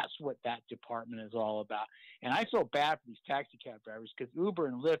 That's what that department is all about. And I feel bad for these taxi cab drivers because Uber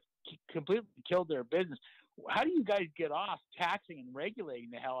and Lyft completely killed their business. How do you guys get off taxing and regulating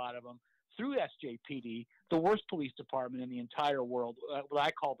the hell out of them through SJPD, the worst police department in the entire world, what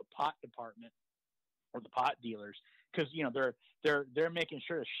I call the pot department or the pot dealers, because they're making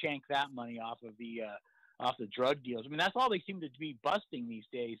sure to shank that money off the drug deals. I mean, that's all they seem to be busting these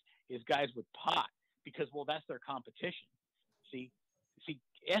days is guys with pot because, well, that's their competition. See,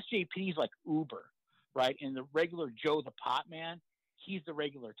 SJPD is like Uber, right? And the regular Joe the pot man, he's the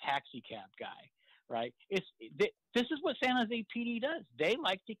regular taxi cab guy. Right? This is what San Jose PD does. They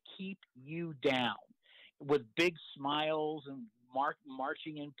like to keep you down with big smiles and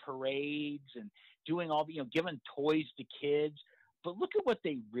marching in parades and doing all the, giving toys to kids. But look at what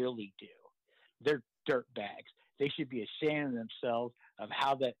they really do. They're dirt bags. They should be ashamed of themselves of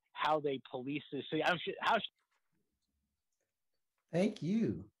how they police this city. Thank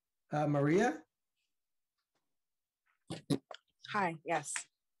you. Maria? Hi, yes.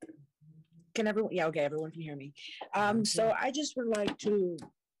 Can everyone, yeah, okay, everyone can hear me. So I just would like to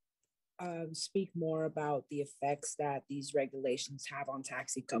speak more about the effects that these regulations have on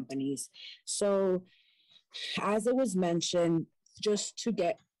taxi companies. So as it was mentioned, just to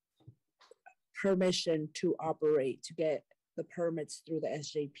get permission to operate, to get the permits through the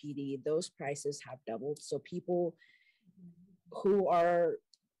SJPD, those prices have doubled. So people who are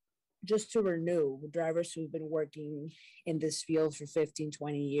just to renew, drivers who've been working in this field for 15,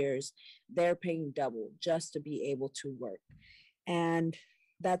 20 years, they're paying double just to be able to work. And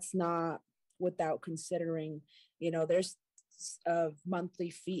that's not without considering, there's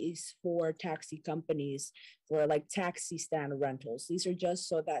monthly fees for taxi companies for like taxi stand rentals. These are just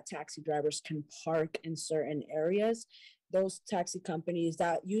so that taxi drivers can park in certain areas. Those taxi companies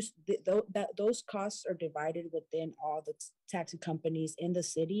those costs are divided within all the taxi companies in the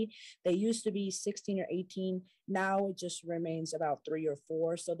city. They used to be 16 or 18. Now it just remains about 3 or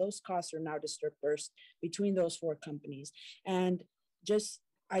 4. So those costs are now dispersed between those 4 companies. And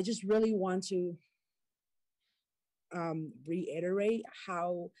I just really want to reiterate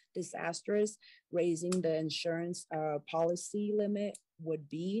how disastrous raising the insurance policy limit would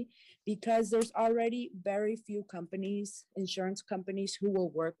be, because there's already very few insurance companies who will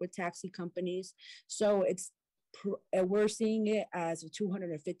work with taxi companies. So we're seeing it as a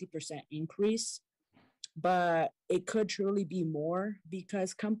 250% increase, but it could truly be more,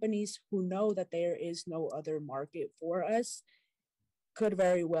 because companies who know that there is no other market for us could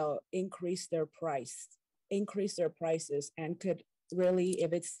very well increase their prices, and could really,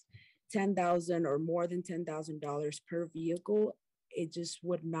 if it's $10,000 or more than $10,000 per vehicle, it just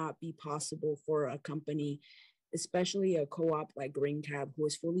would not be possible for a company, especially a co-op like Green Cab, who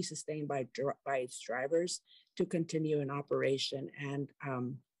is fully sustained by its drivers, to continue in operation. And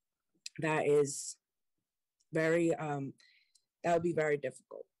that is very, that would be very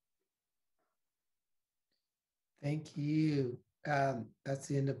difficult. Thank you. That's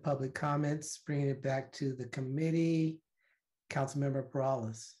the end of public comments. Bringing it back to the committee. Councilmember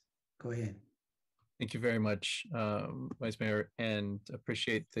Perales, go ahead. Thank you very much, Vice Mayor, and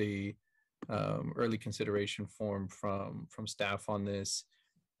appreciate the early consideration form from staff on this.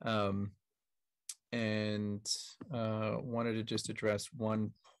 And wanted to just address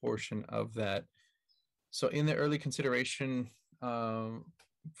one portion of that. So in the early consideration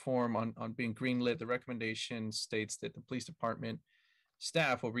form on being greenlit, the recommendation states that the police department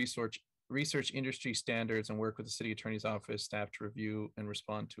staff will research industry standards and work with the city attorney's office staff to review and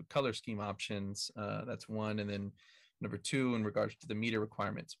respond to color scheme options. That's one. And then number 2, in regards to the meter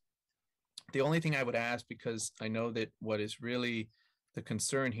requirements. The only thing I would ask, because I know that what is really the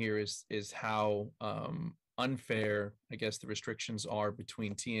concern here is how unfair, I guess, the restrictions are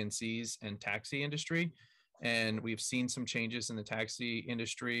between TNCs and taxi industry. And we've seen some changes in the taxi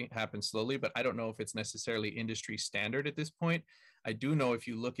industry happen slowly, but I don't know if it's necessarily industry standard at this point. I do know if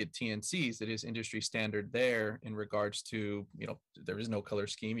you look at TNCs, it is industry standard there in regards to, there is no color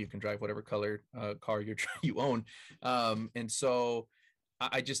scheme. You can drive whatever color car you own. And so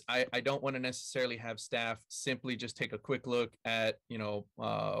I don't want to necessarily have staff simply just take a quick look at,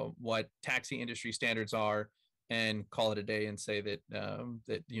 what taxi industry standards are and call it a day and say that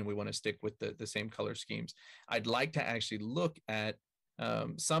we want to stick with the same color schemes. I'd like to actually look at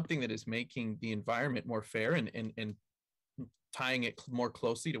something that is making the environment more fair and tying it more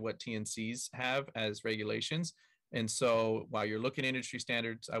closely to what TNCs have as regulations. And so while you're looking at industry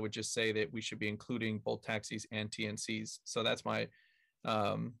standards, I would just say that we should be including both taxis and TNCs. So that's my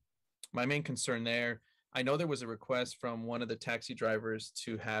main concern there. I know there was a request from one of the taxi drivers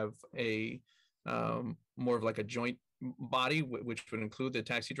to have a more of like a joint body, which would include the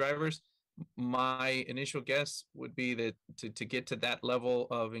taxi drivers. My initial guess would be that to get to that level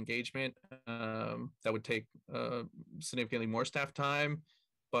of engagement, that would take significantly more staff time.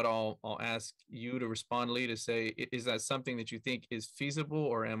 But I'll ask you to respond, Lee, to say, is that something that you think is feasible,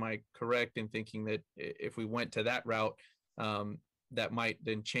 or am I correct in thinking that if we went to that route, that might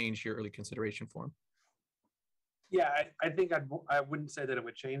then change your early consideration form? Yeah, I think I wouldn't say that it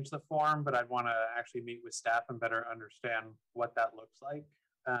would change the form, but I'd want to actually meet with staff and better understand what that looks like.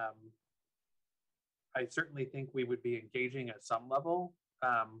 I certainly think we would be engaging at some level,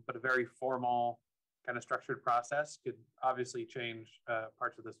 but a very formal kind of structured process could obviously change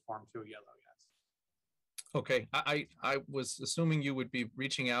parts of this form to a yellow, yes. Okay, I was assuming you would be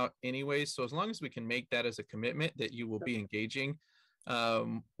reaching out anyway, so as long as we can make that as a commitment that you will be engaging.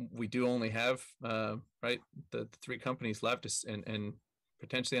 We do only have right the 3 companies left, and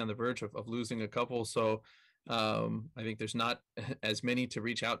potentially on the verge of losing a couple, so I think there's not as many to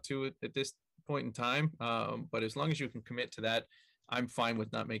reach out to at this point in time, but as long as you can commit to that, I'm fine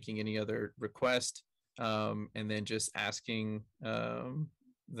with not making any other request, and then just asking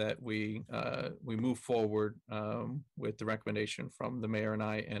that we move forward with the recommendation from the mayor and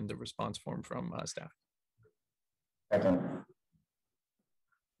I, and the response form from staff.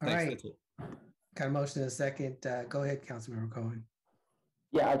 All right. Got a motion in a second. Go ahead, Councilmember Cohen.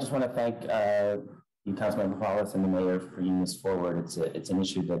 Yeah, I just want to thank you, Councilmember Paulus, and the mayor for bringing this forward. It's an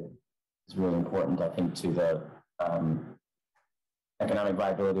issue that is really important, I think, to the economic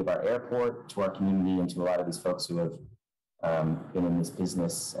viability of our airport, to our community, and to a lot of these folks who have been in this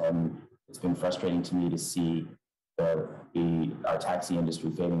business. And it's been frustrating to me to see our taxi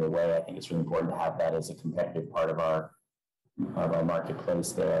industry fading away. I think it's really important to have that as a competitive part of our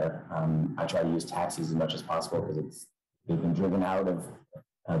marketplace there. I try to use taxis as much as possible because they've been driven out of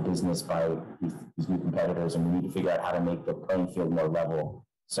business by these new competitors, and we need to figure out how to make the playing field more level.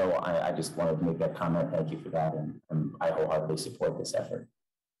 So I just wanted to make that comment. Thank you for that, and I wholeheartedly support this effort.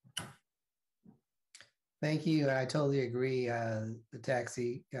 Thank you. I totally agree. The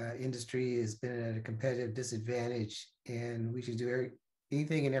taxi industry has been at a competitive disadvantage, and we should do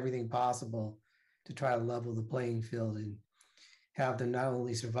anything and everything possible to try to level the playing field and have them not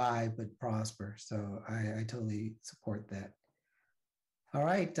only survive, but prosper. So I totally support that. All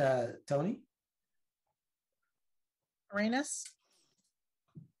right, Tony? Arenas?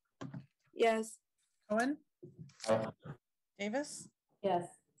 Yes. Cohen? Davis? Yes.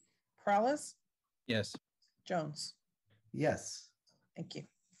 Perales? Yes. Jones? Yes. Thank you.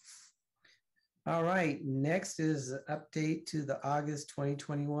 All right, next is an update to the August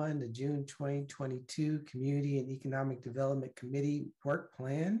 2021 to June 2022 Community and Economic Development Committee Work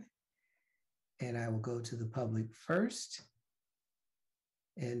Plan. And I will go to the public first.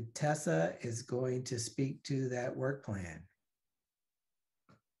 And Tessa is going to speak to that work plan.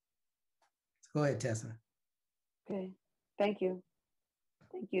 So go ahead, Tessa. Okay, thank you.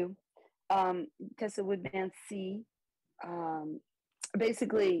 Thank you. Tessa Woodman C.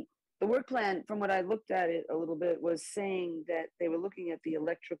 Basically, the work plan, from what I looked at it a little bit, was saying that they were looking at the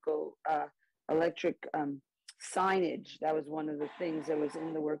electric signage. That was one of the things that was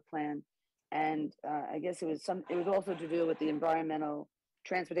in the work plan. And I guess it was also to do with the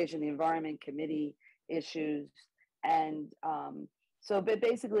Transportation, the Environment Committee issues. And but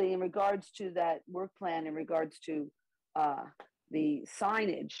basically in regards to that work plan, in regards to the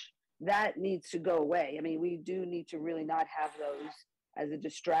signage, that needs to go away. I mean, we do need to really not have those as a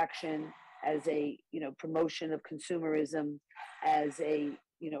distraction, as a promotion of consumerism, as a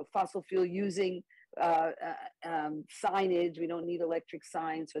fossil fuel using signage. We don't need electric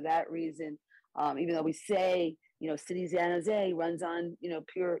signs for that reason. Even though we say City of San Jose runs on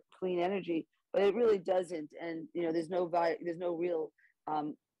pure clean energy, but it really doesn't. And there's no real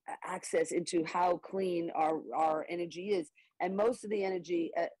access into how clean our energy is. And most of the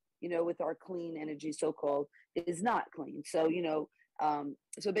energy, with our clean energy, so-called, is not clean. So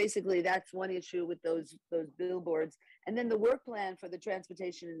so basically that's one issue with those billboards. And then the work plan for the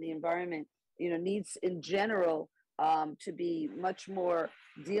transportation and the environment, needs in general to be much more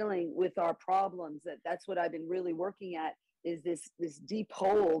dealing with our problems. That's what I've been really working at, is this deep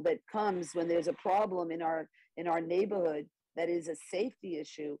hole that comes when there's a problem in our neighborhood that is a safety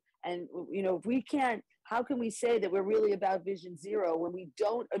issue. And if we can't, how can we say that we're really about Vision Zero when we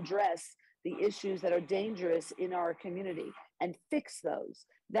don't address the issues that are dangerous in our community and fix those?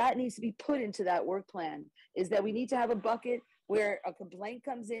 That needs to be put into that work plan, is that we need to have a bucket where a complaint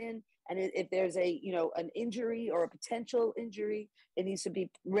comes in, and if there's an injury or a potential injury, it needs to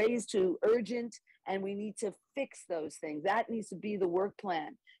be raised to urgent, and we need to fix those things. That needs to be the work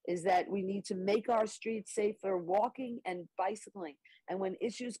plan, is that we need to make our streets safe for walking and bicycling. And when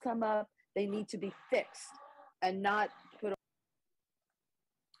issues come up, they need to be fixed and not put.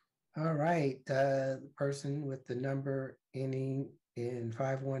 All right, the person with the number ending in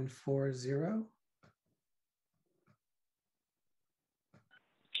 5140.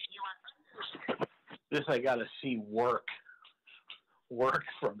 This I got to see work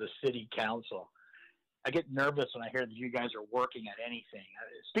from the city council. I get nervous when I hear that you guys are working at anything.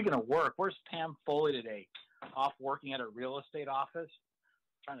 Speaking of work, where's Pam Foley today? Off working at a real estate office,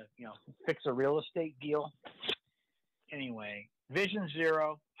 trying to fix a real estate deal. Anyway, Vision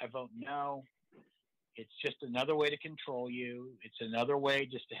Zero, I vote no. It's just another way to control you. It's another way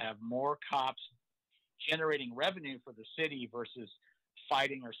just to have more cops generating revenue for the city versus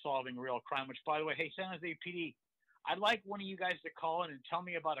fighting or solving real crime, which, by the way, hey, San Jose PD, I'd like one of you guys to call in and tell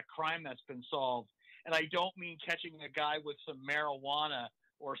me about a crime that's been solved. And I don't mean catching a guy with some marijuana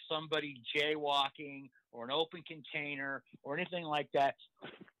or somebody jaywalking or an open container or anything like that.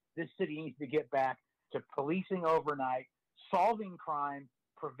 This city needs to get back to policing overnight, solving crime,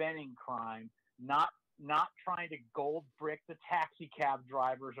 preventing crime, not trying to gold brick the taxi cab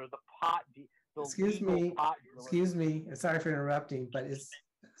drivers or the pot. Excuse me. Sorry for interrupting, but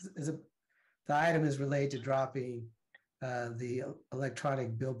the item is related to dropping the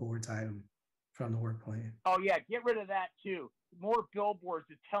electronic billboards item from the work plan. Oh yeah, get rid of that too. more billboards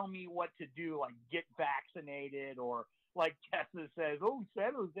to tell me what to do, like get vaccinated, or like Tessa says, oh,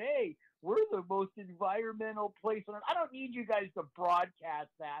 San Jose, we're the most environmental place on earth. I don't need you guys to broadcast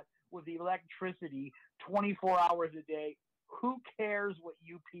that with electricity 24 hours a day. Who cares what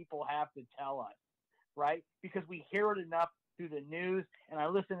you people have to tell us, right? Because we hear it enough through the news, and I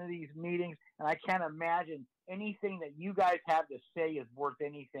listen to these meetings, and I can't imagine anything that you guys have to say is worth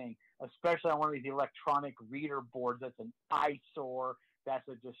anything, especially on one of these electronic reader boards. That's an eyesore. That's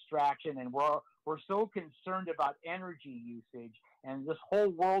a distraction, and we're so concerned about energy usage, and this whole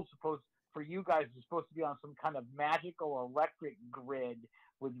world's for you guys is supposed to be on some kind of magical electric grid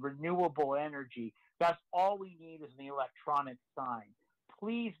with renewable energy. That's all we need is an electronic sign.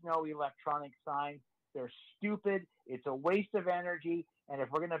 Please, no electronic signs. They're stupid. It's a waste of energy. And if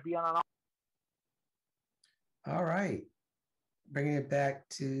we're going to be on an... All right. Bringing it back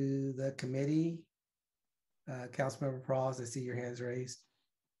to the committee. Councilmember Prawls, I see your hands raised.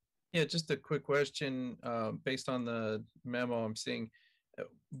 Yeah, just a quick question. Based on the memo I'm seeing,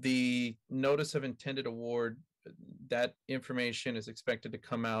 the notice of intended award, that information is expected to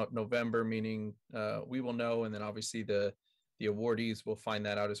come out November, meaning we will know, and then obviously the awardees will find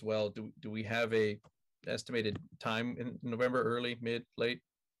that out as well. Do we have a estimated time in November, early, mid, late?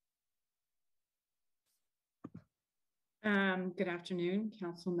 Good afternoon,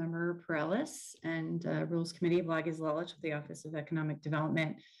 Council Member Perales and Rules Committee. Vlagis Lalich with the Office of Economic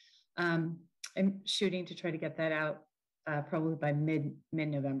Development. I'm shooting to try to get that out probably by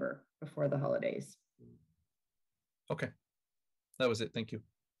mid-November, before the holidays. Okay, that was it. Thank you.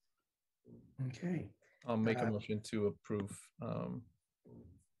 Okay. I'll make a motion to approve the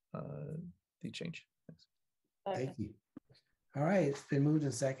change. Thanks. Thank you. All right, it's been moved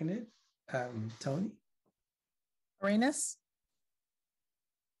and seconded. Tony? Arenas?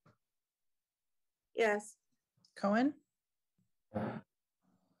 Yes. Cohen?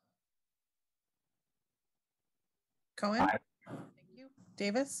 Cohen? Aye. Thank you.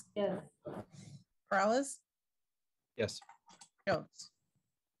 Davis? Yes. Perales? Yes. Jones?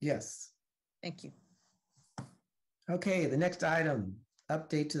 Yes. Thank you. Okay, the next item,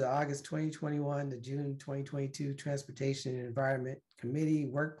 update to the August 2021 to June 2022 Transportation and Environment Committee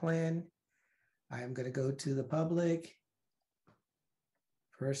Work Plan. I am going to go to the public.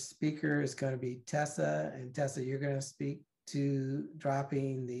 First speaker is going to be Tessa, and Tessa, you're going to speak to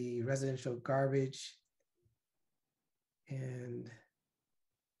dropping the residential garbage. And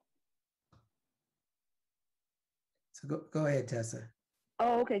so go ahead, Tessa.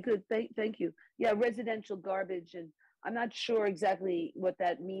 Oh, okay, good. Thank you. Yeah, residential garbage, and I'm not sure exactly what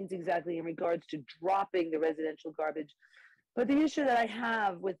that means exactly in regards to dropping the residential garbage. But the issue that I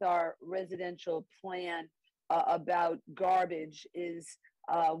have with our residential plan about garbage is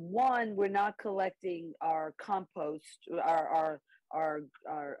one, we're not collecting our compost, our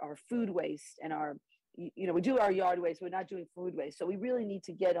food waste, and we do our yard waste. We're not doing food waste, so we really need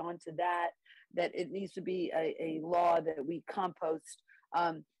to get onto that. That it needs to be a law that we compost.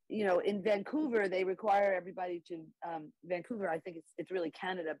 In Vancouver, they require everybody to Vancouver. I think it's really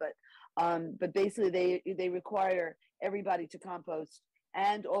Canada, but basically they require everybody to compost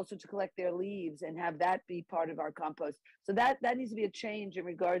and also to collect their leaves and have that be part of our compost. So that needs to be a change in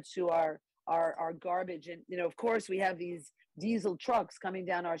regards to our garbage. And of course, we have these diesel trucks coming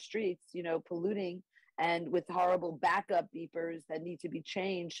down our streets, polluting, and with horrible backup beepers that need to be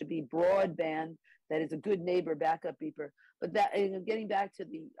changed to be broadband. That is a good neighbor backup beeper. But that, getting back to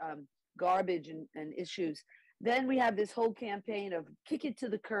the garbage and issues, then we have this whole campaign of kick it to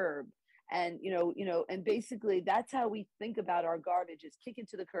the curb. And, and basically that's how we think about our garbage, is kick it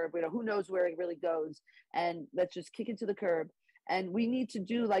to the curb. Who knows where it really goes, and let's just kick it to the curb. And we need to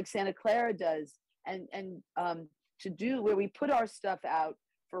do like Santa Clara does, and to do where we put our stuff out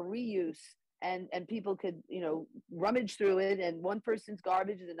for reuse, and people could, rummage through it, and one person's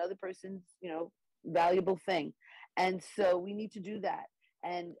garbage is another person's, valuable thing. And so we need to do that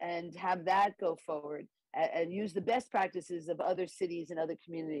and have that go forward, and use the best practices of other cities and other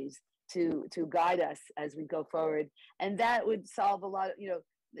communities to guide us as we go forward. And that would solve a lot of,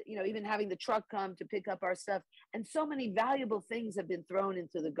 even having the truck come to pick up our stuff. And so many valuable things have been thrown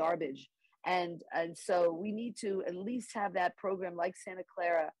into the garbage. And so we need to at least have that program like Santa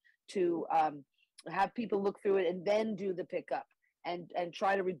Clara to have people look through it and then do the pickup, and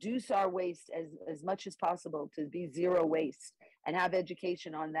try to reduce our waste as much as possible to be zero waste, and have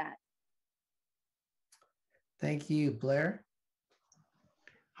education on that. Thank you. Blair?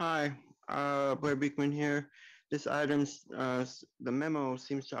 Hi, Blair Beekman here. This item's, the memo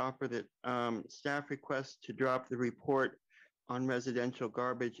seems to offer that staff requests to drop the report on residential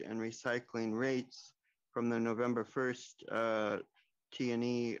garbage and recycling rates from the November 1st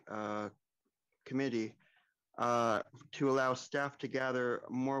T&E committee to allow staff to gather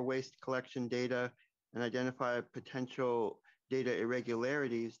more waste collection data and identify potential data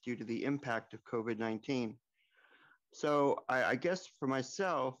irregularities due to the impact of COVID-19. So I guess for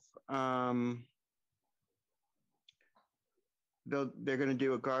myself, they're going to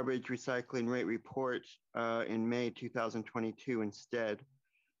do a garbage recycling rate report in May 2022 instead.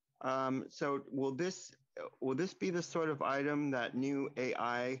 So will this be the sort of item that new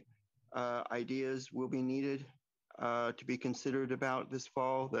AI ideas will be needed to be considered about this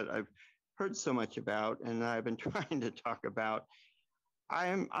fall that I've heard so much about and I've been trying to talk about?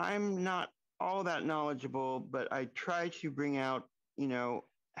 I'm not all that knowledgeable, but I try to bring out, you know,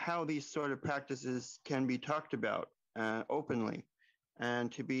 how these sort of practices can be talked about openly,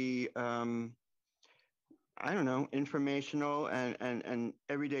 and to be, I don't know, informational, and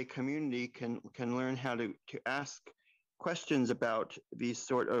everyday community can learn how to ask questions about these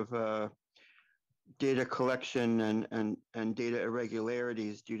sort of data collection and data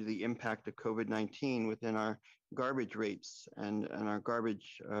irregularities due to the impact of COVID-19 within our garbage rates and our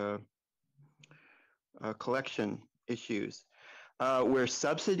garbage collection issues. Where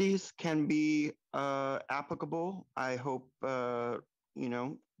subsidies can be applicable, I hope, you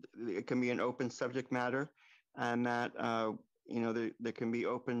know, it can be an open subject matter, and that, you know, there can be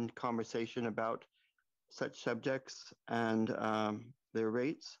open conversation about such subjects and their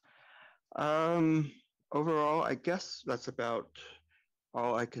rates. Overall, I guess that's about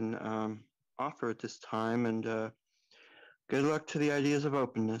all I can offer at this time, and good luck to the ideas of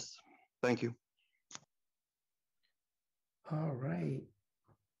openness. Thank you. All right.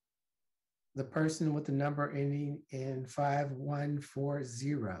 The person with the number ending in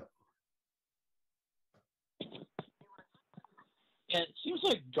 5140. Yeah, it seems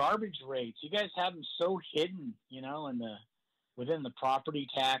like garbage rates. You guys have them so hidden, you know, within the property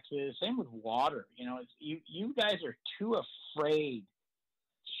taxes. Same with water. You know, you guys are too afraid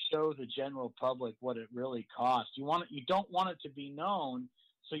to show the general public what it really costs. You don't want it to be known,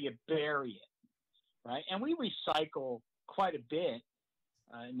 so you bury it, right? And we recycle quite a bit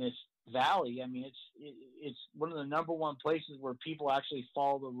in this valley. I mean, it's one of the number one places where people actually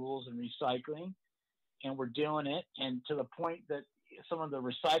follow the rules in recycling, and we're doing it. And to the point that some of the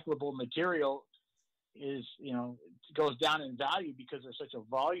recyclable material is, you know, goes down in value because there's such a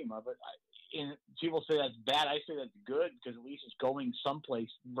volume of it. And people say that's bad. I say that's good, because at least it's going someplace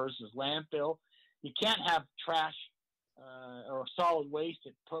versus landfill. You can't have trash or solid waste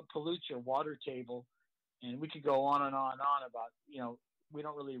that pollutes your water table. And we could go on and on and on about, you know, we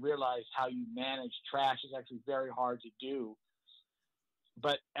don't really realize how you manage trash. It's actually very hard to do.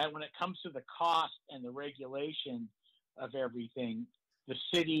 But when it comes to the cost and the regulation of everything, the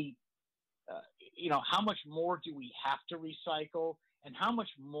city, you know, how much more do we have to recycle, and how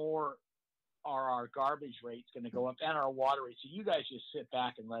much more are our garbage rates going to go up, and our water rates? So you guys just sit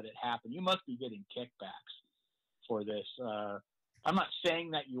back and let it happen. You must be getting kickbacks for this. I'm not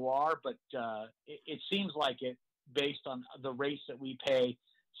saying that you are, but it seems like it, based on the rates that we pay,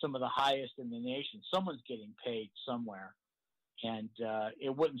 some of the highest in the nation. Someone's getting paid somewhere, and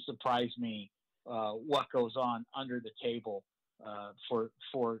it wouldn't surprise me what goes on under the table for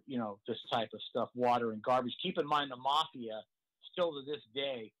you know, this type of stuff, water and garbage. Keep in mind, the mafia, still to this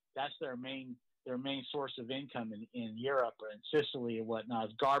day, that's their main source of income in Europe or in Sicily and whatnot,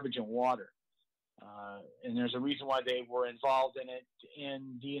 is garbage and water. And there's a reason why they were involved in it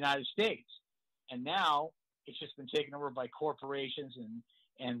in the United States. And now it's just been taken over by corporations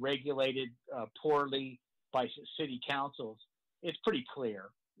and regulated poorly by city councils. It's pretty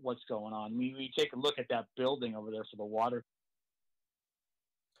clear what's going on. We take a look at that building over there for the water.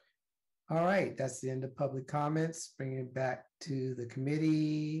 All right, that's the end of public comments. Bringing it back to the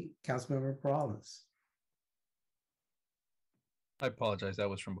committee, Councilmember Perales. I apologize, that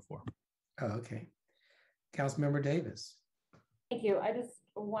was from before. Oh, okay. Councilmember Davis. Thank you. I just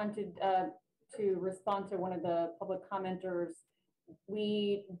wanted to respond to one of the public commenters.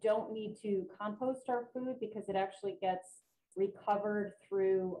 We don't need to compost our food because it actually gets recovered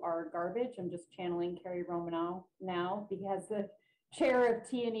through our garbage. I'm just channeling Carrie Romanow now, because the chair of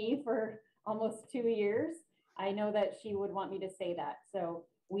T&E for almost 2 years. I know that she would want me to say that. So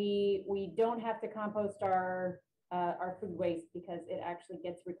we don't have to compost our food waste because it actually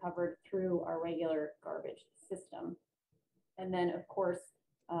gets recovered through our regular garbage system. And then, of course,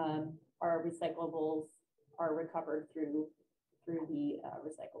 our recyclables are recovered through the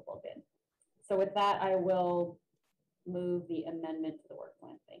recyclable bin. So with that, I will move the amendment to the work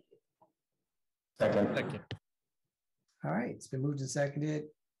plan. Thank you. Second. Thank you. All right, it's been moved and seconded.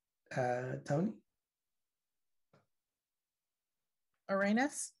 Tony?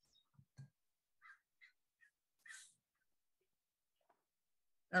 Arenas?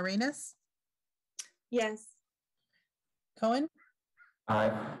 Arenas? Yes. Cohen?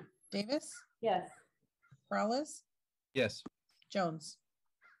 Aye. Davis? Yes. Morales? Yes. Jones?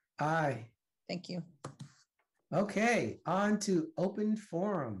 Aye. Thank you. Okay, on to open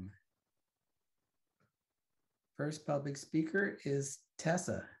forum. First public speaker is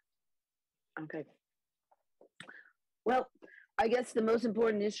Tessa. Okay. Well, I guess the most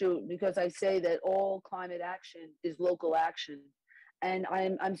important issue, because I say that all climate action is local action. And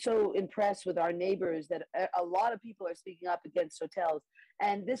I'm so impressed with our neighbors that a lot of people are speaking up against hotels.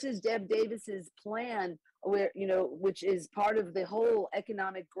 And this is Deb Davis's plan, where, you know, which is part of the whole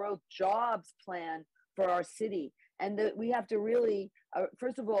economic growth jobs plan for our city. And that we have to really,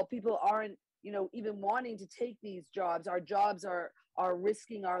 first of all, people aren't, you know, even wanting to take these jobs. Our jobs are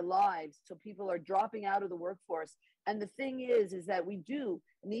risking our lives. So people are dropping out of the workforce. And the thing is that we do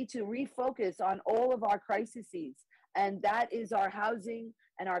need to refocus on all of our crises. And that is our housing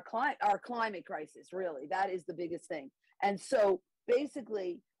and our climate crisis, really. That is the biggest thing. And so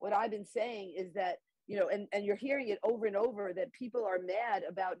basically what I've been saying is that, you know, and you're hearing it over and over, that people are mad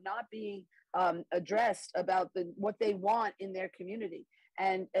about not being addressed about what they want in their community.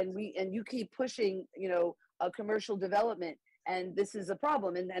 And you keep pushing, you know, a commercial development, and this is a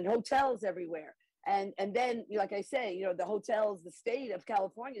problem, and hotels everywhere. And then, like I say, you know, the hotels, the state of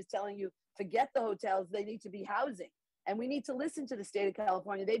California is telling you, forget the hotels, they need to be housing. And we need to listen to the state of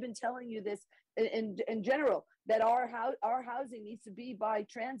California. They've been telling you this in general, that our housing needs to be by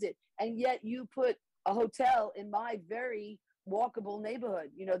transit. And yet you put a hotel in my very walkable neighborhood,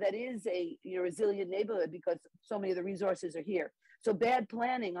 you know, that is a, you know, resilient neighborhood because so many of the resources are here. So bad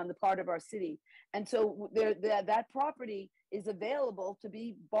planning on the part of our city. And so that property is available to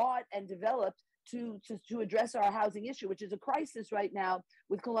be bought and developed to address our housing issue, which is a crisis right now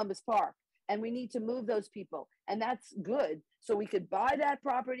with Columbus Park. And we need to move those people. And that's good. So we could buy that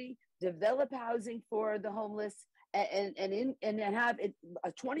property, develop housing for the homeless, and have it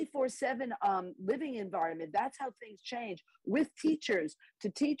a 24/7 living environment. That's how things change, with teachers to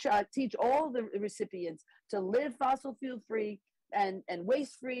teach all the recipients to live fossil fuel free and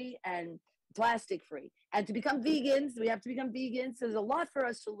waste free and plastic free. And to become vegans, we have to become vegans. So there's a lot for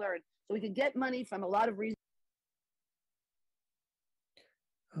us to learn. So we can get money from a lot of reasons.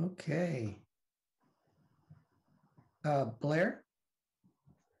 Okay. Blair?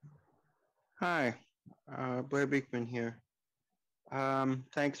 Hi, Blair Beekman here.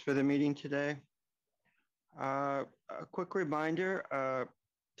 Thanks for the meeting today. A quick reminder,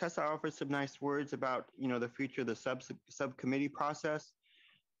 Tessa offered some nice words about, you know, the future of the subcommittee process.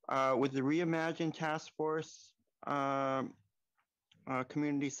 With the Reimagine Task Force,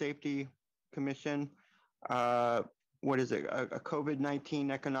 Community Safety Commission, what is it, a COVID-19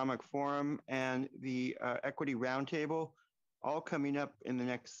 Economic Forum, and the Equity Roundtable, all coming up in the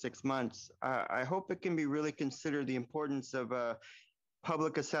next 6 months. I hope it can be really considered the importance of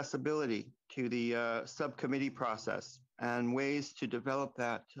public accessibility to the subcommittee process, and ways to develop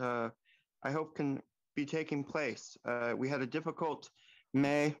that, I hope can be taking place. We had a difficult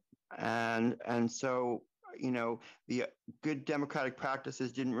May, and so, you know, the good democratic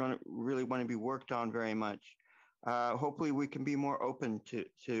practices didn't really want to be worked on very much. Hopefully we can be more open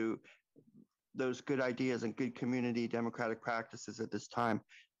to those good ideas and good community democratic practices at this time.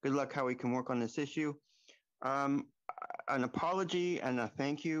 Good luck how we can work on this issue. An apology and a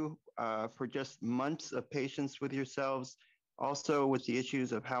thank you for just months of patience with yourselves. Also with the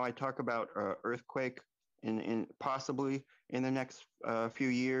issues of how I talk about earthquake in possibly in the next few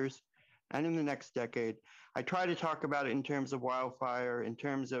years and in the next decade. I try to talk about it in terms of wildfire, in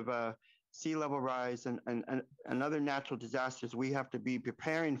terms of sea level rise and other natural disasters we have to be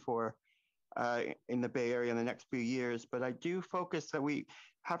preparing for in the Bay Area in the next few years. But I do focus that we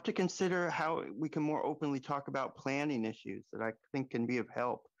have to consider how we can more openly talk about planning issues that I think can be of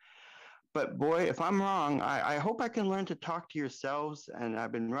help. But boy, if I'm wrong, I hope I can learn to talk to yourselves, and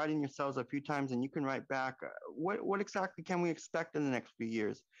I've been writing yourselves a few times, and you can write back. What exactly can we expect in the next few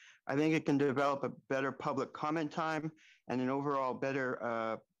years? I think it can develop a better public comment time and an overall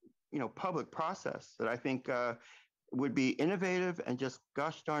better, you know, public process that I think would be innovative and just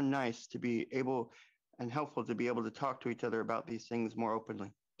gosh darn nice to be able and helpful to be able to talk to each other about these things more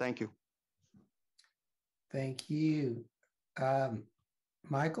openly. Thank you. Thank you.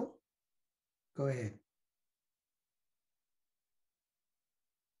 Michael, go ahead.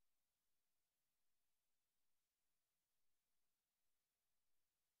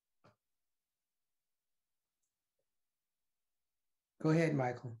 Go ahead,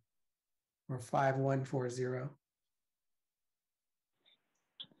 Michael. Or 5140.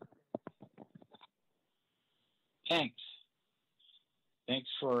 Thanks. Thanks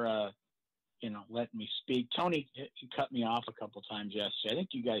for letting me speak. Tony cut me off a couple times yesterday. I think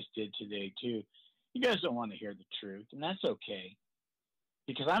you guys did today too. You guys don't want to hear the truth, and that's okay,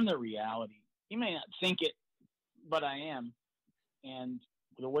 because I'm the reality. You may not think it, but I am. And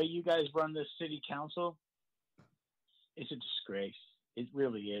the way you guys run this city council, it's a disgrace. It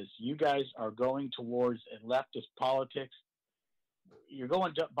really is. You guys are going towards a leftist politics. We're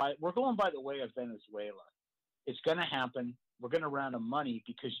going by the way of Venezuela. It's going to happen. We're going to run out of money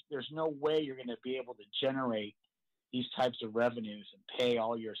because there's no way you're going to be able to generate these types of revenues and pay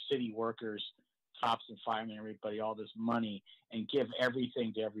all your city workers, cops and firemen, everybody, all this money and give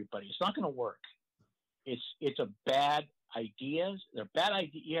everything to everybody. It's not going to work. It's a bad ideas. They're bad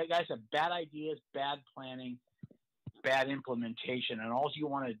ideas. You guys have bad ideas, bad planning, bad implementation, and all you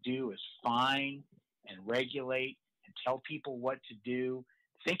want to do is fine and regulate and tell people what to do,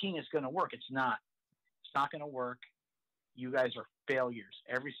 thinking it's going to work. It's not. It's not going to work. You guys are failures,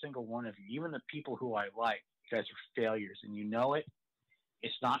 every single one of you. Even the people who I like, you guys are failures, and you know it.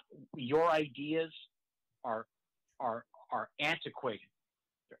 It's not. Your ideas are antiquated.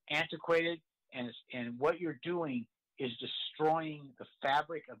 They're antiquated, and what you're doing is destroying the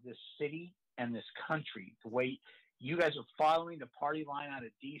fabric of this city and this country. The way you guys are following the party line out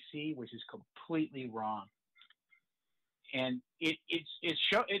of DC, which is completely wrong. And it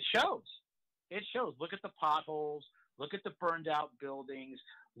shows. It shows. Look at the potholes. Look at the burned out buildings.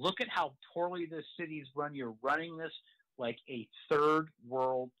 Look at how poorly this city's run. You're running this like a third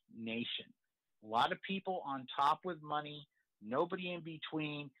world nation. A lot of people on top with money, nobody in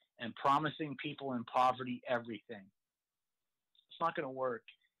between, and promising people in poverty everything. It's not going to work.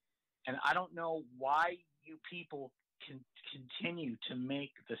 And I don't know why you people can continue to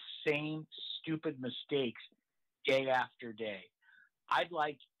make the same stupid mistakes day after day. I'd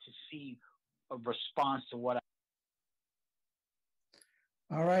like to see a response to what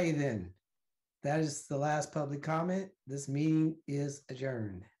All right, then. That is the last public comment. This meeting is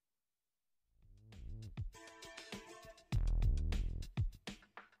adjourned.